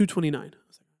was like $229. I was like,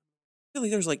 I feel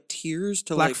like there's like tiers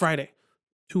to Black Friday,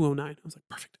 $209. I was like,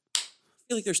 perfect. I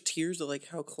feel like there's tiers to like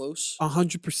how close.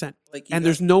 100%. Like, And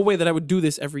there's no way that I would do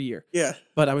this every year. Yeah.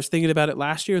 But I was thinking about it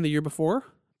last year and the year before,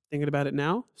 thinking about it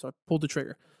now, so I pulled the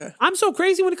trigger. Okay. I'm so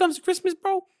crazy when it comes to Christmas,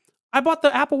 bro. I bought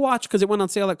the Apple Watch because it went on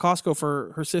sale at Costco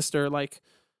for her sister like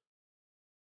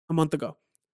a month ago.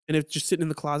 And it's just sitting in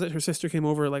the closet. Her sister came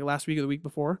over like last week or the week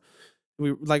before.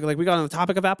 We we got on the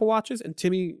topic of Apple Watches and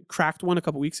Timmy cracked one a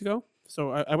couple weeks ago.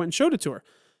 So I went and showed it to her.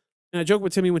 And I joked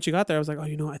with Timmy when she got there. I was like, oh,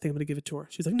 you know, I think I'm going to give it to her.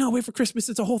 She's like, no, wait for Christmas.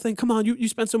 It's a whole thing. Come on. You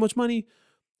spent so much money.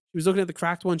 She was looking at the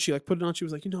cracked one. She like put it on. She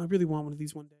was like, you know, I really want one of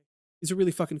these one day. These are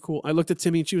really fucking cool. I looked at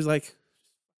Timmy and she was like,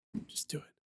 just do it.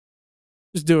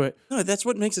 Just do it. No, that's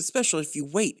what makes it special. If you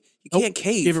wait, you Nope. can't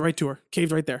cave. Gave it right to her.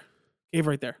 Caved right there. Gave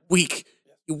right there. Weak.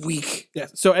 You're weak. Yeah.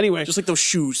 So anyway, Just like those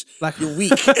shoes. Black, You're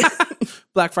weak.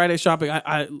 Black Friday shopping.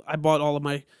 I bought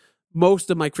most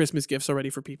of my Christmas gifts already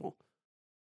for people.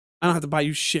 I don't have to buy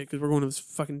you shit because we're going to this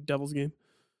fucking Devils game.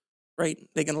 Right.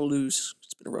 They're going to lose.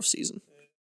 It's been a rough season.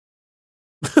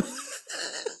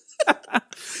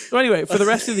 So anyway, for the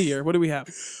rest of the year, what do we have?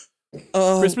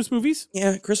 Christmas movies?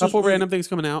 Yeah, Christmas. Couple movie. random things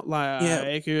coming out.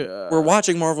 Like, We're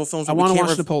watching Marvel films. I but we want to can't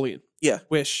watch Napoleon. Yeah.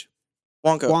 Wish.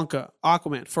 Wonka. Wonka.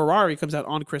 Aquaman. Ferrari comes out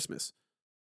on Christmas.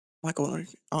 Not going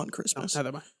on No, Christmas. neither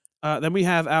am I. Then we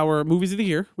have our movies of the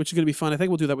year, which is going to be fun. I think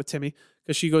we'll do that with Timmy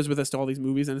because she goes with us to all these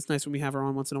movies, and it's nice when we have her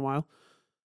on once in a while.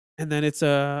 And then it's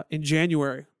in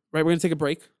January, right? We're going to take a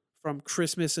break from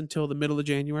Christmas until the middle of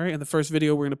January, and the first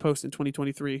video we're going to post in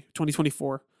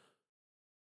 2024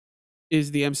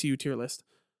 is the MCU tier list.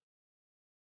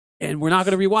 And we're not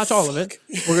going to rewatch all of it.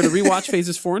 We're going to rewatch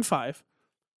phases 4 and 5,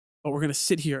 but we're going to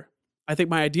sit here. I think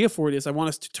my idea for it is I want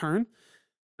us to turn, and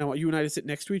I want you and I to sit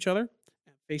next to each other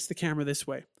and face the camera this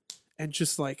way. And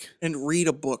just like And read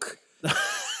a book.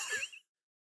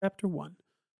 chapter 1.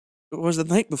 It was the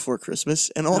night before Christmas,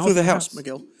 and all through the house,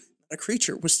 Miguel, a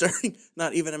creature was starting.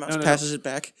 Not even a mouse passes it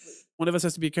back. One of us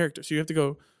has to be a character. So you have to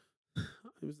go,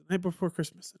 it was the night before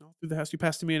Christmas. And all through the house, you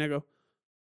pass to me and I go,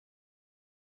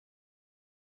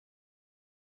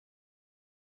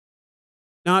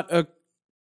 not a.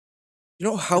 You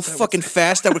know how fucking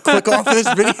fast I would click off of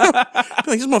this video? Like,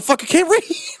 this motherfucker can't read.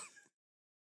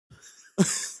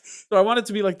 So I want it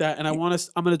to be like that. And I'm going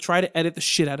to try to edit the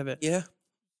shit out of it. Yeah.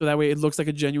 So that way it looks like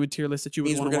a genuine tier list that you would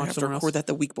Means we're want to gonna watch have to somewhere record else. that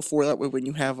the week before. That way, when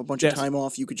you have a bunch of time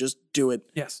off, you could just do it.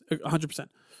 Yes, 100%.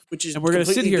 Which is And we're gonna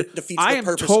sit completely here. defeats I the am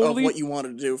purpose totally- of what you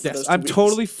wanted to do. For Yes, those 2 I'm weeks.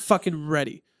 totally fucking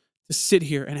ready to sit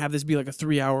here and have this be like a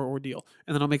 3-hour ordeal,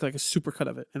 and then I'll make like a supercut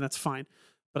of it, and that's fine.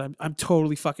 But I'm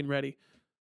totally fucking ready.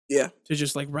 Yeah. To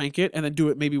just like rank it and then do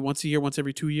it maybe once a year, once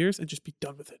every 2 years, and just be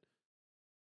done with it.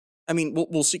 I mean,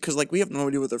 we'll see, because like we have no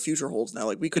idea what their future holds now.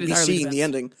 Like we could It be entirely seeing the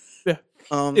depends. ending.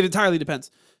 Yeah. It entirely depends.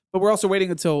 But we're also waiting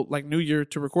until like New Year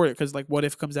to record it because like What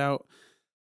If comes out.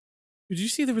 Did you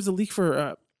see there was a leak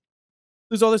for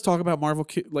there's all this talk about Marvel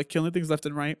like killing things left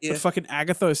and right, Yeah. but fucking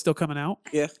Agatha is still coming out.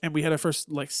 Yeah. And we had our first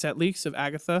like set leaks of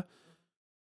Agatha,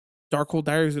 Darkhold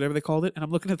Diaries, whatever they called it. And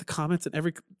I'm looking at the comments, and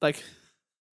every like,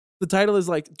 the title is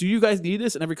like, "Do you guys need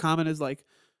this?" And every comment is like,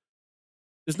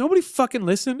 "Does nobody fucking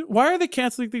listen? Why are they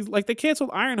canceling things? Like they canceled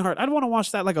Ironheart. I'd want to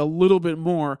watch that like a little bit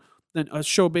more than a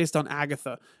show based on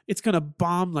Agatha. It's gonna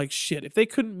bomb like shit. If they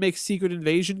couldn't make Secret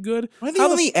Invasion good, Am I the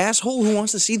only asshole who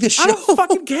wants to see this show? I don't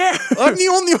fucking care. I'm the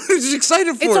only one who's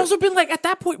excited for it. It's also been like at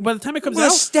that point, by the time it comes With a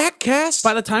out, stack cast.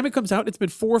 by the time it comes out, it's been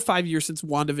 4 or 5 years since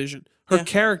WandaVision. Her Yeah.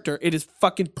 character, it is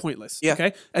fucking pointless. Yeah.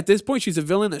 Okay? At this point, she's a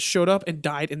villain that showed up and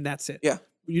died, and that's it. Yeah.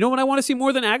 You know what I want to see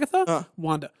more than Agatha?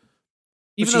 Wanda.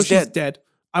 Even though she's dead,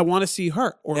 I want to see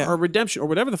her or her redemption or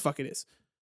whatever the fuck it is.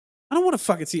 I don't want to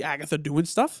fucking see Agatha doing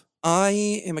stuff.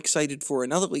 I am excited for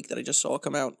another leak that I just saw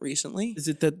come out recently. Is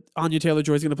it that Anya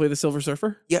Taylor-Joy is going to play the Silver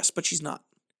Surfer? Yes, but she's not.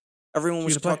 Everyone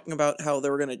was talking about how they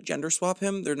were going to gender swap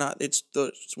him. They're not. It's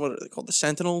what are they called? The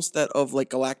Sentinels that of like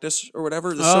Galactus or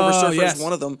whatever. The Silver Surfer is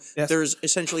one of them. Yes. There's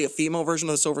essentially a female version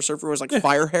of the Silver Surfer who has like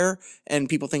fire hair, and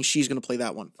people think she's going to play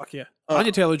that one. Fuck yeah.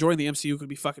 Anya Taylor-Joy in the MCU could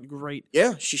be fucking great.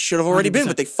 Yeah, she should have already 100%. been,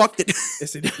 but they fucked it.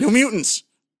 Yes, they did. New Mutants.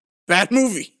 Bad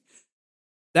movie.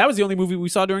 That was the only movie we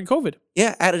saw during COVID,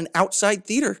 Yeah, at an outside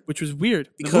theater. which was weird.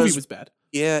 The Because- movie was bad.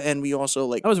 Yeah, and we also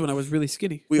like That was when I was really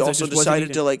skinny. we 'cause I also just wasn't decided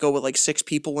eating. to like go with like 6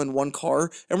 people in one car,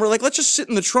 and we're like, let's just sit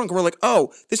in the trunk. And we're like,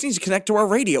 oh, this needs to connect to our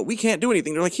radio. We can't do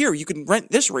anything. They're like, here, you can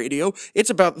rent this radio. It's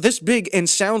about this big and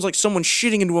sounds like someone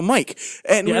shitting into a mic.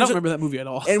 And Yeah, we I were don't ju- remember that movie at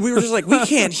all. And we were just like, we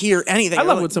can't hear anything. I We're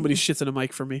love like, when somebody shits in a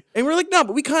mic for me. and we're like, no,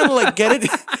 but we kind of like get it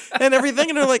and everything.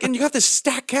 And they're like, and you got this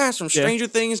stack cast from Yeah. Stranger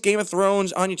Things, Game of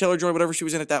Thrones, Anya Taylor-Joy, whatever she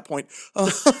was in at that point.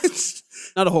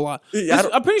 Not a whole lot. Yeah,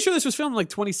 I'm pretty sure this was filmed in like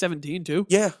 2017 too.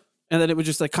 yeah. And then it was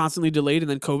just like constantly delayed, and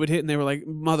then COVID hit, and they were like,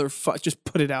 "Motherfuck, just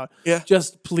put it out, Yeah.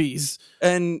 just please."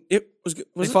 And it was good.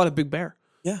 They Was it? fought a big bear.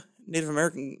 Yeah. Native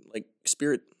American like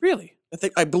spirit. Really?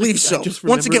 I believe so. just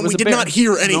Once remember it again, was we a did bear. not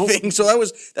hear Nope. anything, so that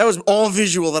was all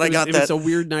visual that I got It that. was a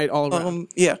weird night all around.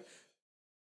 Yeah.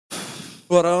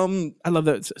 But I love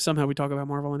that somehow we talk about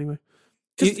Marvel anyway.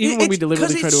 'cause Even when we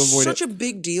deliberately try to avoid it's such it. a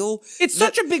big deal. It's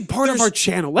that such a big part of there's- our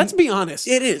channel. Let's be honest.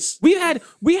 It is. We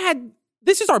had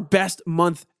this is our best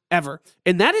month ever.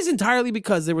 And that is entirely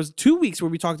because there was 2 weeks where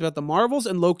we talked about the Marvels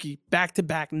and Loki back to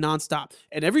back nonstop.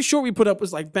 And every short we put up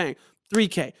was like bang,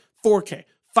 3K, 4K,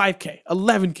 5K,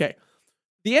 11K.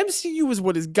 The MCU is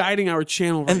what is guiding our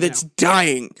channel right And now. it's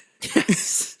dying.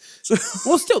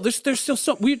 Well, still, there's still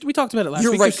so we talked about it last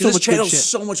You're week. right. There's so This much good channel's shit.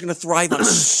 so much going to thrive on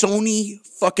Sony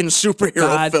fucking superhero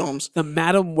God, films. The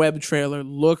Madam Web trailer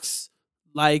looks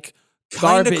like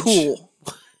Kind garbage. of cool.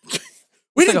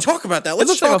 We didn't like a- talk about that. It Let's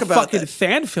looks talk like a about fucking that.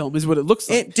 fan film, is what it looks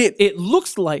like. It did. It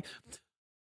looks like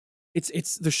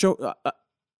it's the show.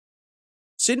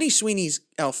 Sydney Sweeney's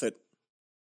outfit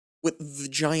with the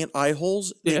giant eye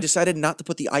holes, they Yeah. decided not to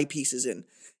put the eyepieces in.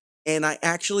 And I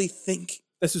actually think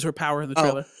This is her power in the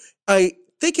trailer. I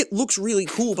think it looks really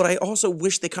cool, but I also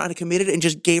wish they kind of committed and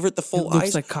just gave it the It full looks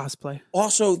eyes. like cosplay.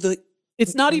 Also,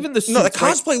 It's not even the suits, no, the right?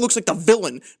 cosplay looks like the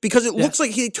villain because it Yeah. looks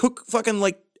like he took fucking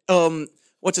like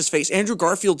what's his face, Andrew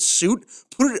Garfield's suit,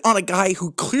 put it on a guy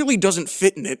who clearly doesn't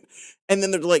fit in it, and then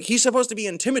they're like, he's supposed to be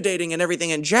intimidating and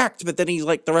everything and jacked, but then he's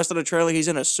like the rest of the trailer he's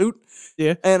in a suit,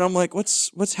 Yeah. and I'm like,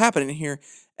 what's happening here?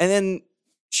 And then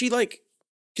she like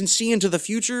can see into the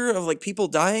future of like people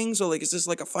dying, so like is this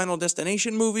like a Final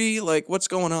Destination movie? Like what's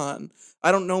going on?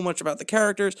 I don't know much about the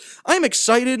characters. I'm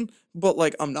excited, but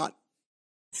like I'm not.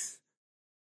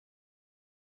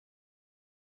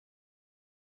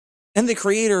 And the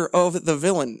creator of the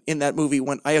villain in that movie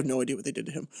went, I have no idea what they did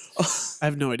to him. I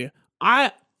have no idea.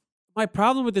 My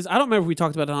problem with this, I don't remember if we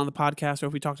talked about it on the podcast or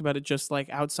if we talked about it just like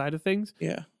outside of things.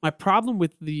 Yeah. My problem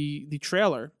with the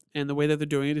trailer and the way that they're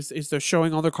doing it is they're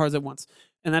showing all their cards at once.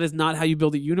 And that is not how you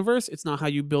build a universe. It's not how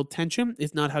you build tension.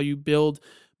 It's not how you build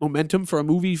momentum for a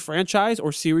movie franchise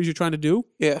or series you're trying to do.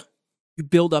 Yeah. You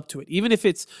build up to it. Even if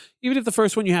the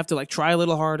first one you have to like try a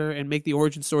little harder and make the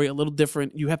origin story a little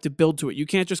different, you have to build to it. You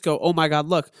can't just go, "Oh my god,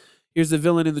 look, here's the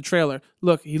villain in the trailer.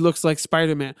 Look, he looks like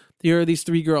Spider-Man. Here are these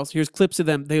 3 girls. Here's clips of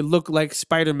them. They look like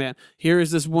Spider-Man. Here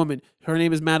is this woman. Her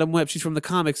name is Madam Web. She's from the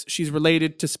comics. She's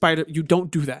related to Spider." You don't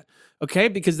do that. Okay?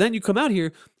 Because then you come out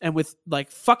here and with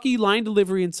like fucky line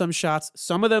delivery in some shots,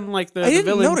 some of them like the I didn't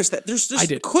villain, notice that. There's I this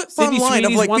did. clip Sydney online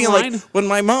of Sweeney's like one being line. like, when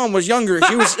my mom was younger,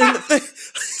 she was in the thing.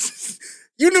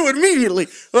 You knew immediately.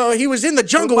 Well, he was in the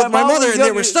jungle with my mother and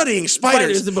they were studying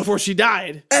spiders. before she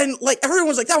died. And like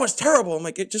everyone's like, that was terrible. I'm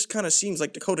like, it just kind of seems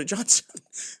like Dakota Johnson.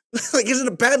 Like, is it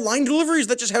a bad line delivery? Is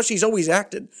that just how she's always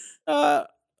acted? I'm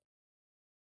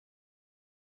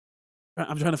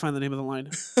trying to find the name of the line.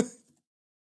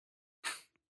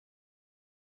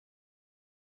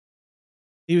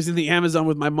 He was in the Amazon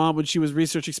with my mom when she was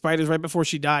researching spiders right before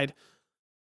she died.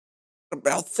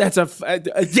 That's a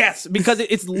yes, because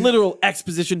it's literal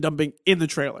exposition dumping in the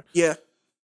trailer. Yeah.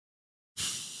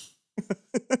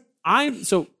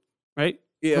 Right?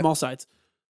 Yeah. From all sides.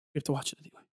 You have to watch it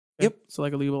anyway. Okay? Yep. So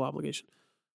like a legal obligation.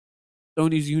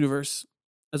 Sony's universe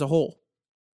as a whole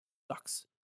sucks.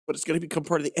 But it's going to become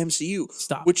part of the MCU.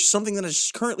 Stop. Which is something that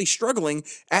is currently struggling,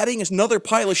 adding another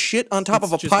pile of shit on top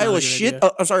It's of a just pile not a of good shit.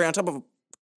 idea. I'm sorry, on top of a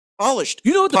polished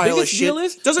You know what the pile of biggest shit. deal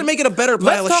is? Doesn't make it a better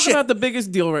pile Let's of talk shit. about the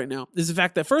biggest deal right now. Is the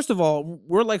fact that, first of all,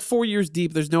 we're like 4 years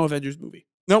deep. There's no Avengers movie.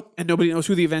 Nope. And nobody knows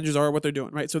who the Avengers are or what they're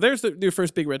doing, right? So there's their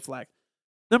first big red flag.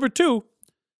 Number two,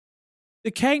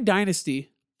 the Kang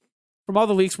Dynasty, from all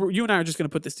the leaks, you and I are just going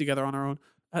to put this together on our own.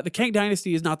 The Kang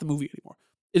Dynasty is not the movie anymore.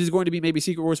 It is going to be maybe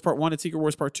Secret Wars Part 1 and Secret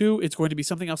Wars Part 2. It's going to be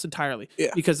something else entirely.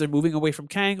 Yeah. Because they're moving away from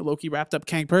Kang. Loki wrapped up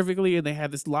Kang perfectly, and they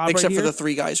have this lob Except right for here. the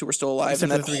 3 guys who were still alive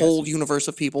Except and for that the 3 whole guys. universe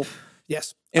of people.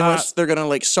 Yes. Unless they're going to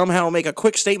like somehow make a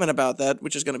quick statement about that,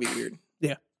 which is going to be weird.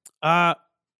 Yeah.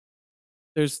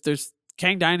 There's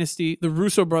Kang Dynasty. The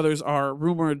Russo brothers are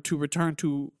rumored to return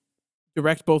to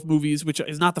direct both movies, which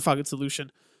is not the fucking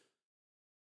solution.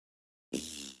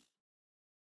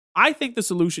 I think the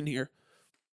solution here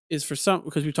is for some,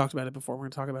 because we've talked about it before. We're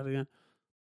going to talk about it again.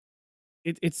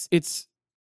 It's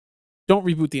don't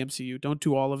reboot the MCU. Don't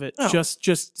do all of it. No.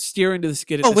 Just steer into the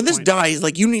skid. At When this point. dies,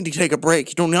 like you need to take a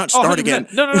break. Do not start 100%. again.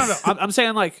 No. I'm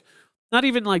saying like, not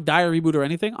even like die or reboot or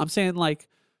anything. I'm saying like,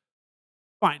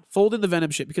 fine, fold in the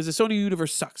Venom shit because the Sony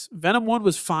universe sucks. Venom 1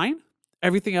 was fine.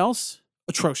 Everything else,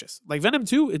 atrocious. Like Venom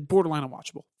 2 is borderline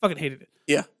unwatchable. Fucking hated it.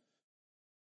 Yeah.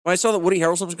 When I saw that Woody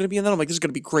Harrelson was going to be in that, I'm like, this is going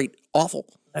to be great. Awful.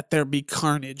 Let there be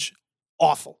carnage.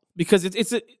 Awful. Because it's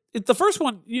the first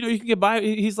one, you can get by.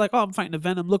 He's like, oh, I'm fighting a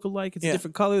Venom lookalike. It's a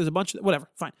different color. There's a bunch of, whatever.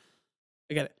 Fine.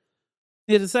 I get it.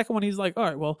 Yeah, the second one, he's like, all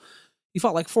right, well, he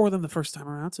fought like 4 of them the first time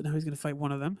around, so now he's going to fight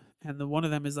one of them. And the one of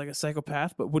them is like a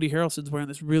psychopath, but Woody Harrelson's wearing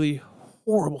this really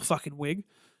horrible fucking wig.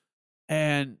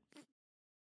 And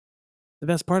the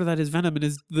best part of that is Venom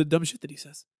and the dumb shit that he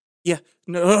says. Yeah.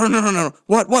 No.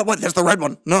 What? There's the red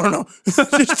one. No.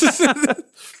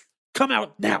 Come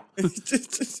out now.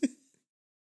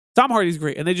 Tom Hardy's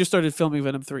great, and they just started filming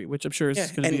Venom 3, which I'm sure is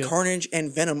going to be. And Carnage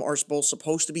and Venom are both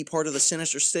supposed to be part of the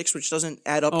Sinister Six, which doesn't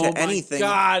add up to anything. Oh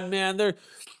my God, man!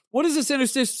 What is the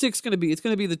Sinister Six going to be? It's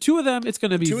going to be the 2 of them. It's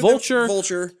going to be Two of Vulture,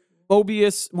 them,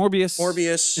 Morbius.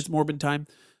 It's Morbin time.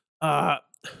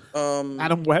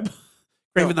 Adam Webb,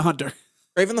 Kraven the Hunter.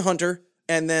 Kraven the Hunter,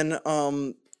 and then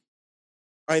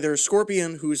either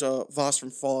Scorpion, who's Voss from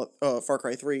Far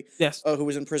Cry 3, yes, who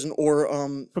was in prison, or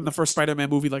from the first Spider-Man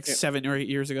movie, like 7 or 8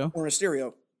 years ago, or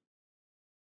Mysterio,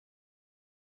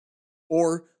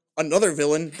 or another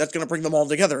villain that's going to bring them all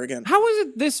together again. How is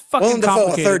it this fucking a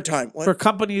complicated third time for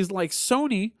companies like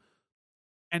Sony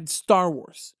and Star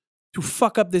Wars to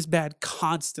fuck up this bad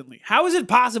constantly? How is it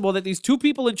possible that these 2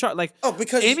 people in charge, like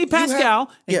because Amy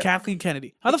Pascal and Kathleen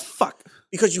Kennedy, how the fuck?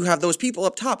 Because you have those people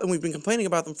up top, and we've been complaining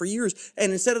about them for years,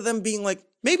 and instead of them being like,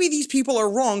 maybe these people are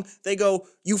wrong, they go,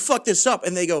 you fucked this up,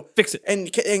 and they go, fix it. And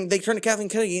they turn to Kathleen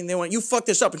Kennedy, and they went, you fucked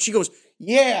this up, and she goes,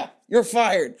 yeah, you're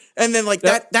fired. And then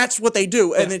that's what they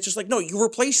do, and it's just like, no, you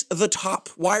replace the top.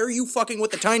 Why are you fucking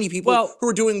with the tiny people who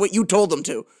are doing what you told them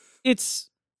to? It's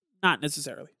not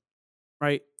necessarily,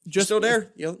 right? Just still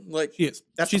there, like she is.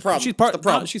 That's the problem. She's part of the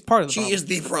problem. She is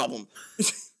the problem.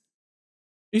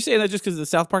 Are you saying that just because of the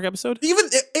South Park episode? Even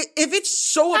if it's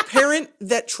so apparent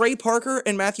that Trey Parker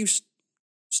and Matthew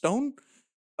Stone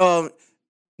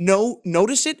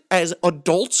notice it as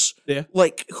adults,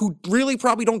 like who really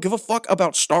probably don't give a fuck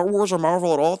about Star Wars or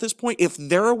Marvel at all at this point, if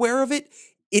they're aware of it,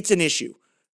 it's an issue.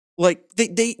 Like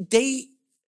they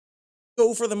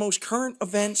go for the most current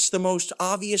events, the most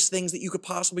obvious things that you could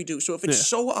possibly do. So if it's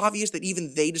so obvious that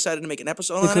even they decided to make an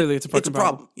episode on clearly it, it's a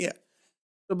problem. Yeah.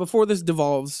 So before this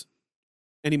devolves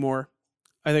anymore,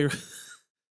 I think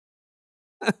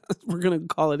we're gonna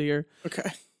call it here. Okay.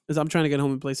 Because I'm trying to get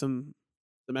home and play some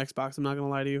Xbox. I'm not gonna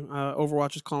lie to you.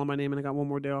 Overwatch is calling my name, and I got one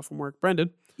more day off from work. Brendan.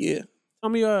 Yeah.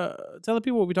 Tell the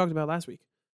people what we talked about last week.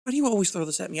 Why do you always throw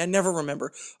this at me? I never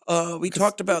remember. We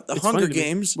talked about the Hunger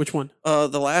Games. Which one?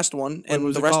 The last one,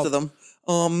 and the rest of them.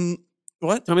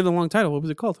 What? Tell me the long title. What was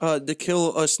it called? To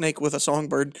Kill a Snake with a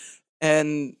Songbird.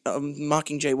 And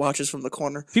Mockingjay watches from the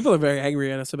corner. People are very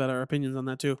angry at us about our opinions on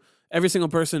that too. Every single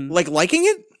person liking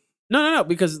it. No,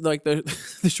 because like the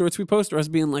shorts we post are us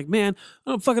being like, man,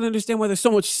 I don't fucking understand why there's so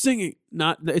much singing.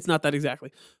 It's not that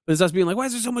exactly, but it's us being like, why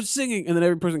is there so much singing? And then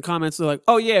every person comments, they're like,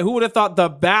 oh yeah, who would have thought the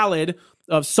ballad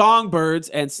of songbirds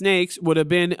and snakes would have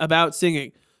been about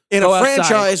singing in a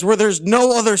franchise where there's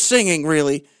no other singing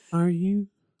really? Are you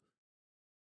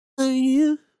Are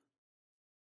you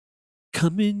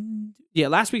coming? Yeah,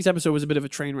 last week's episode was a bit of a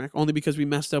train wreck, only because we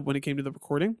messed up when it came to the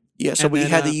recording. Yeah, so we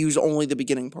had to use only the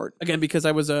beginning part. Again, because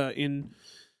I was in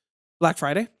Black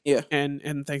Friday. Yeah.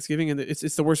 And Thanksgiving, and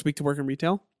it's the worst week to work in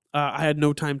retail. I had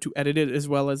no time to edit it, as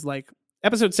well as like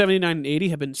episode 79 and 80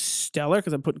 have been stellar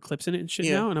because I'm putting clips in it and shit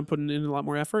now, and I'm putting in a lot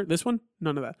more effort. This one,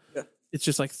 none of that. Yeah. It's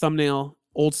just like thumbnail,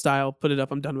 old style, put it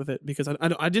up, I'm done with it because I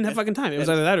didn't have fucking time. It was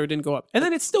either that or it didn't go up. And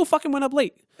then it still fucking went up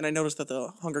late. And I noticed that the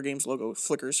Hunger Games logo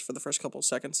flickers for the first couple of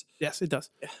seconds. Yes, it does.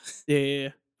 Yeah. Yeah.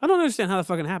 I don't understand how that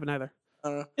fucking happened either. I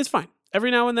don't know. It's fine.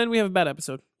 Every now and then we have a bad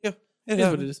episode. Yeah. It is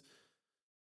what it is.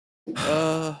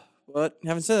 But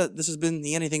having said that, this has been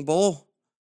the Anything Bowl.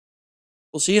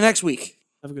 We'll see you next week.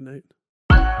 Have a good night.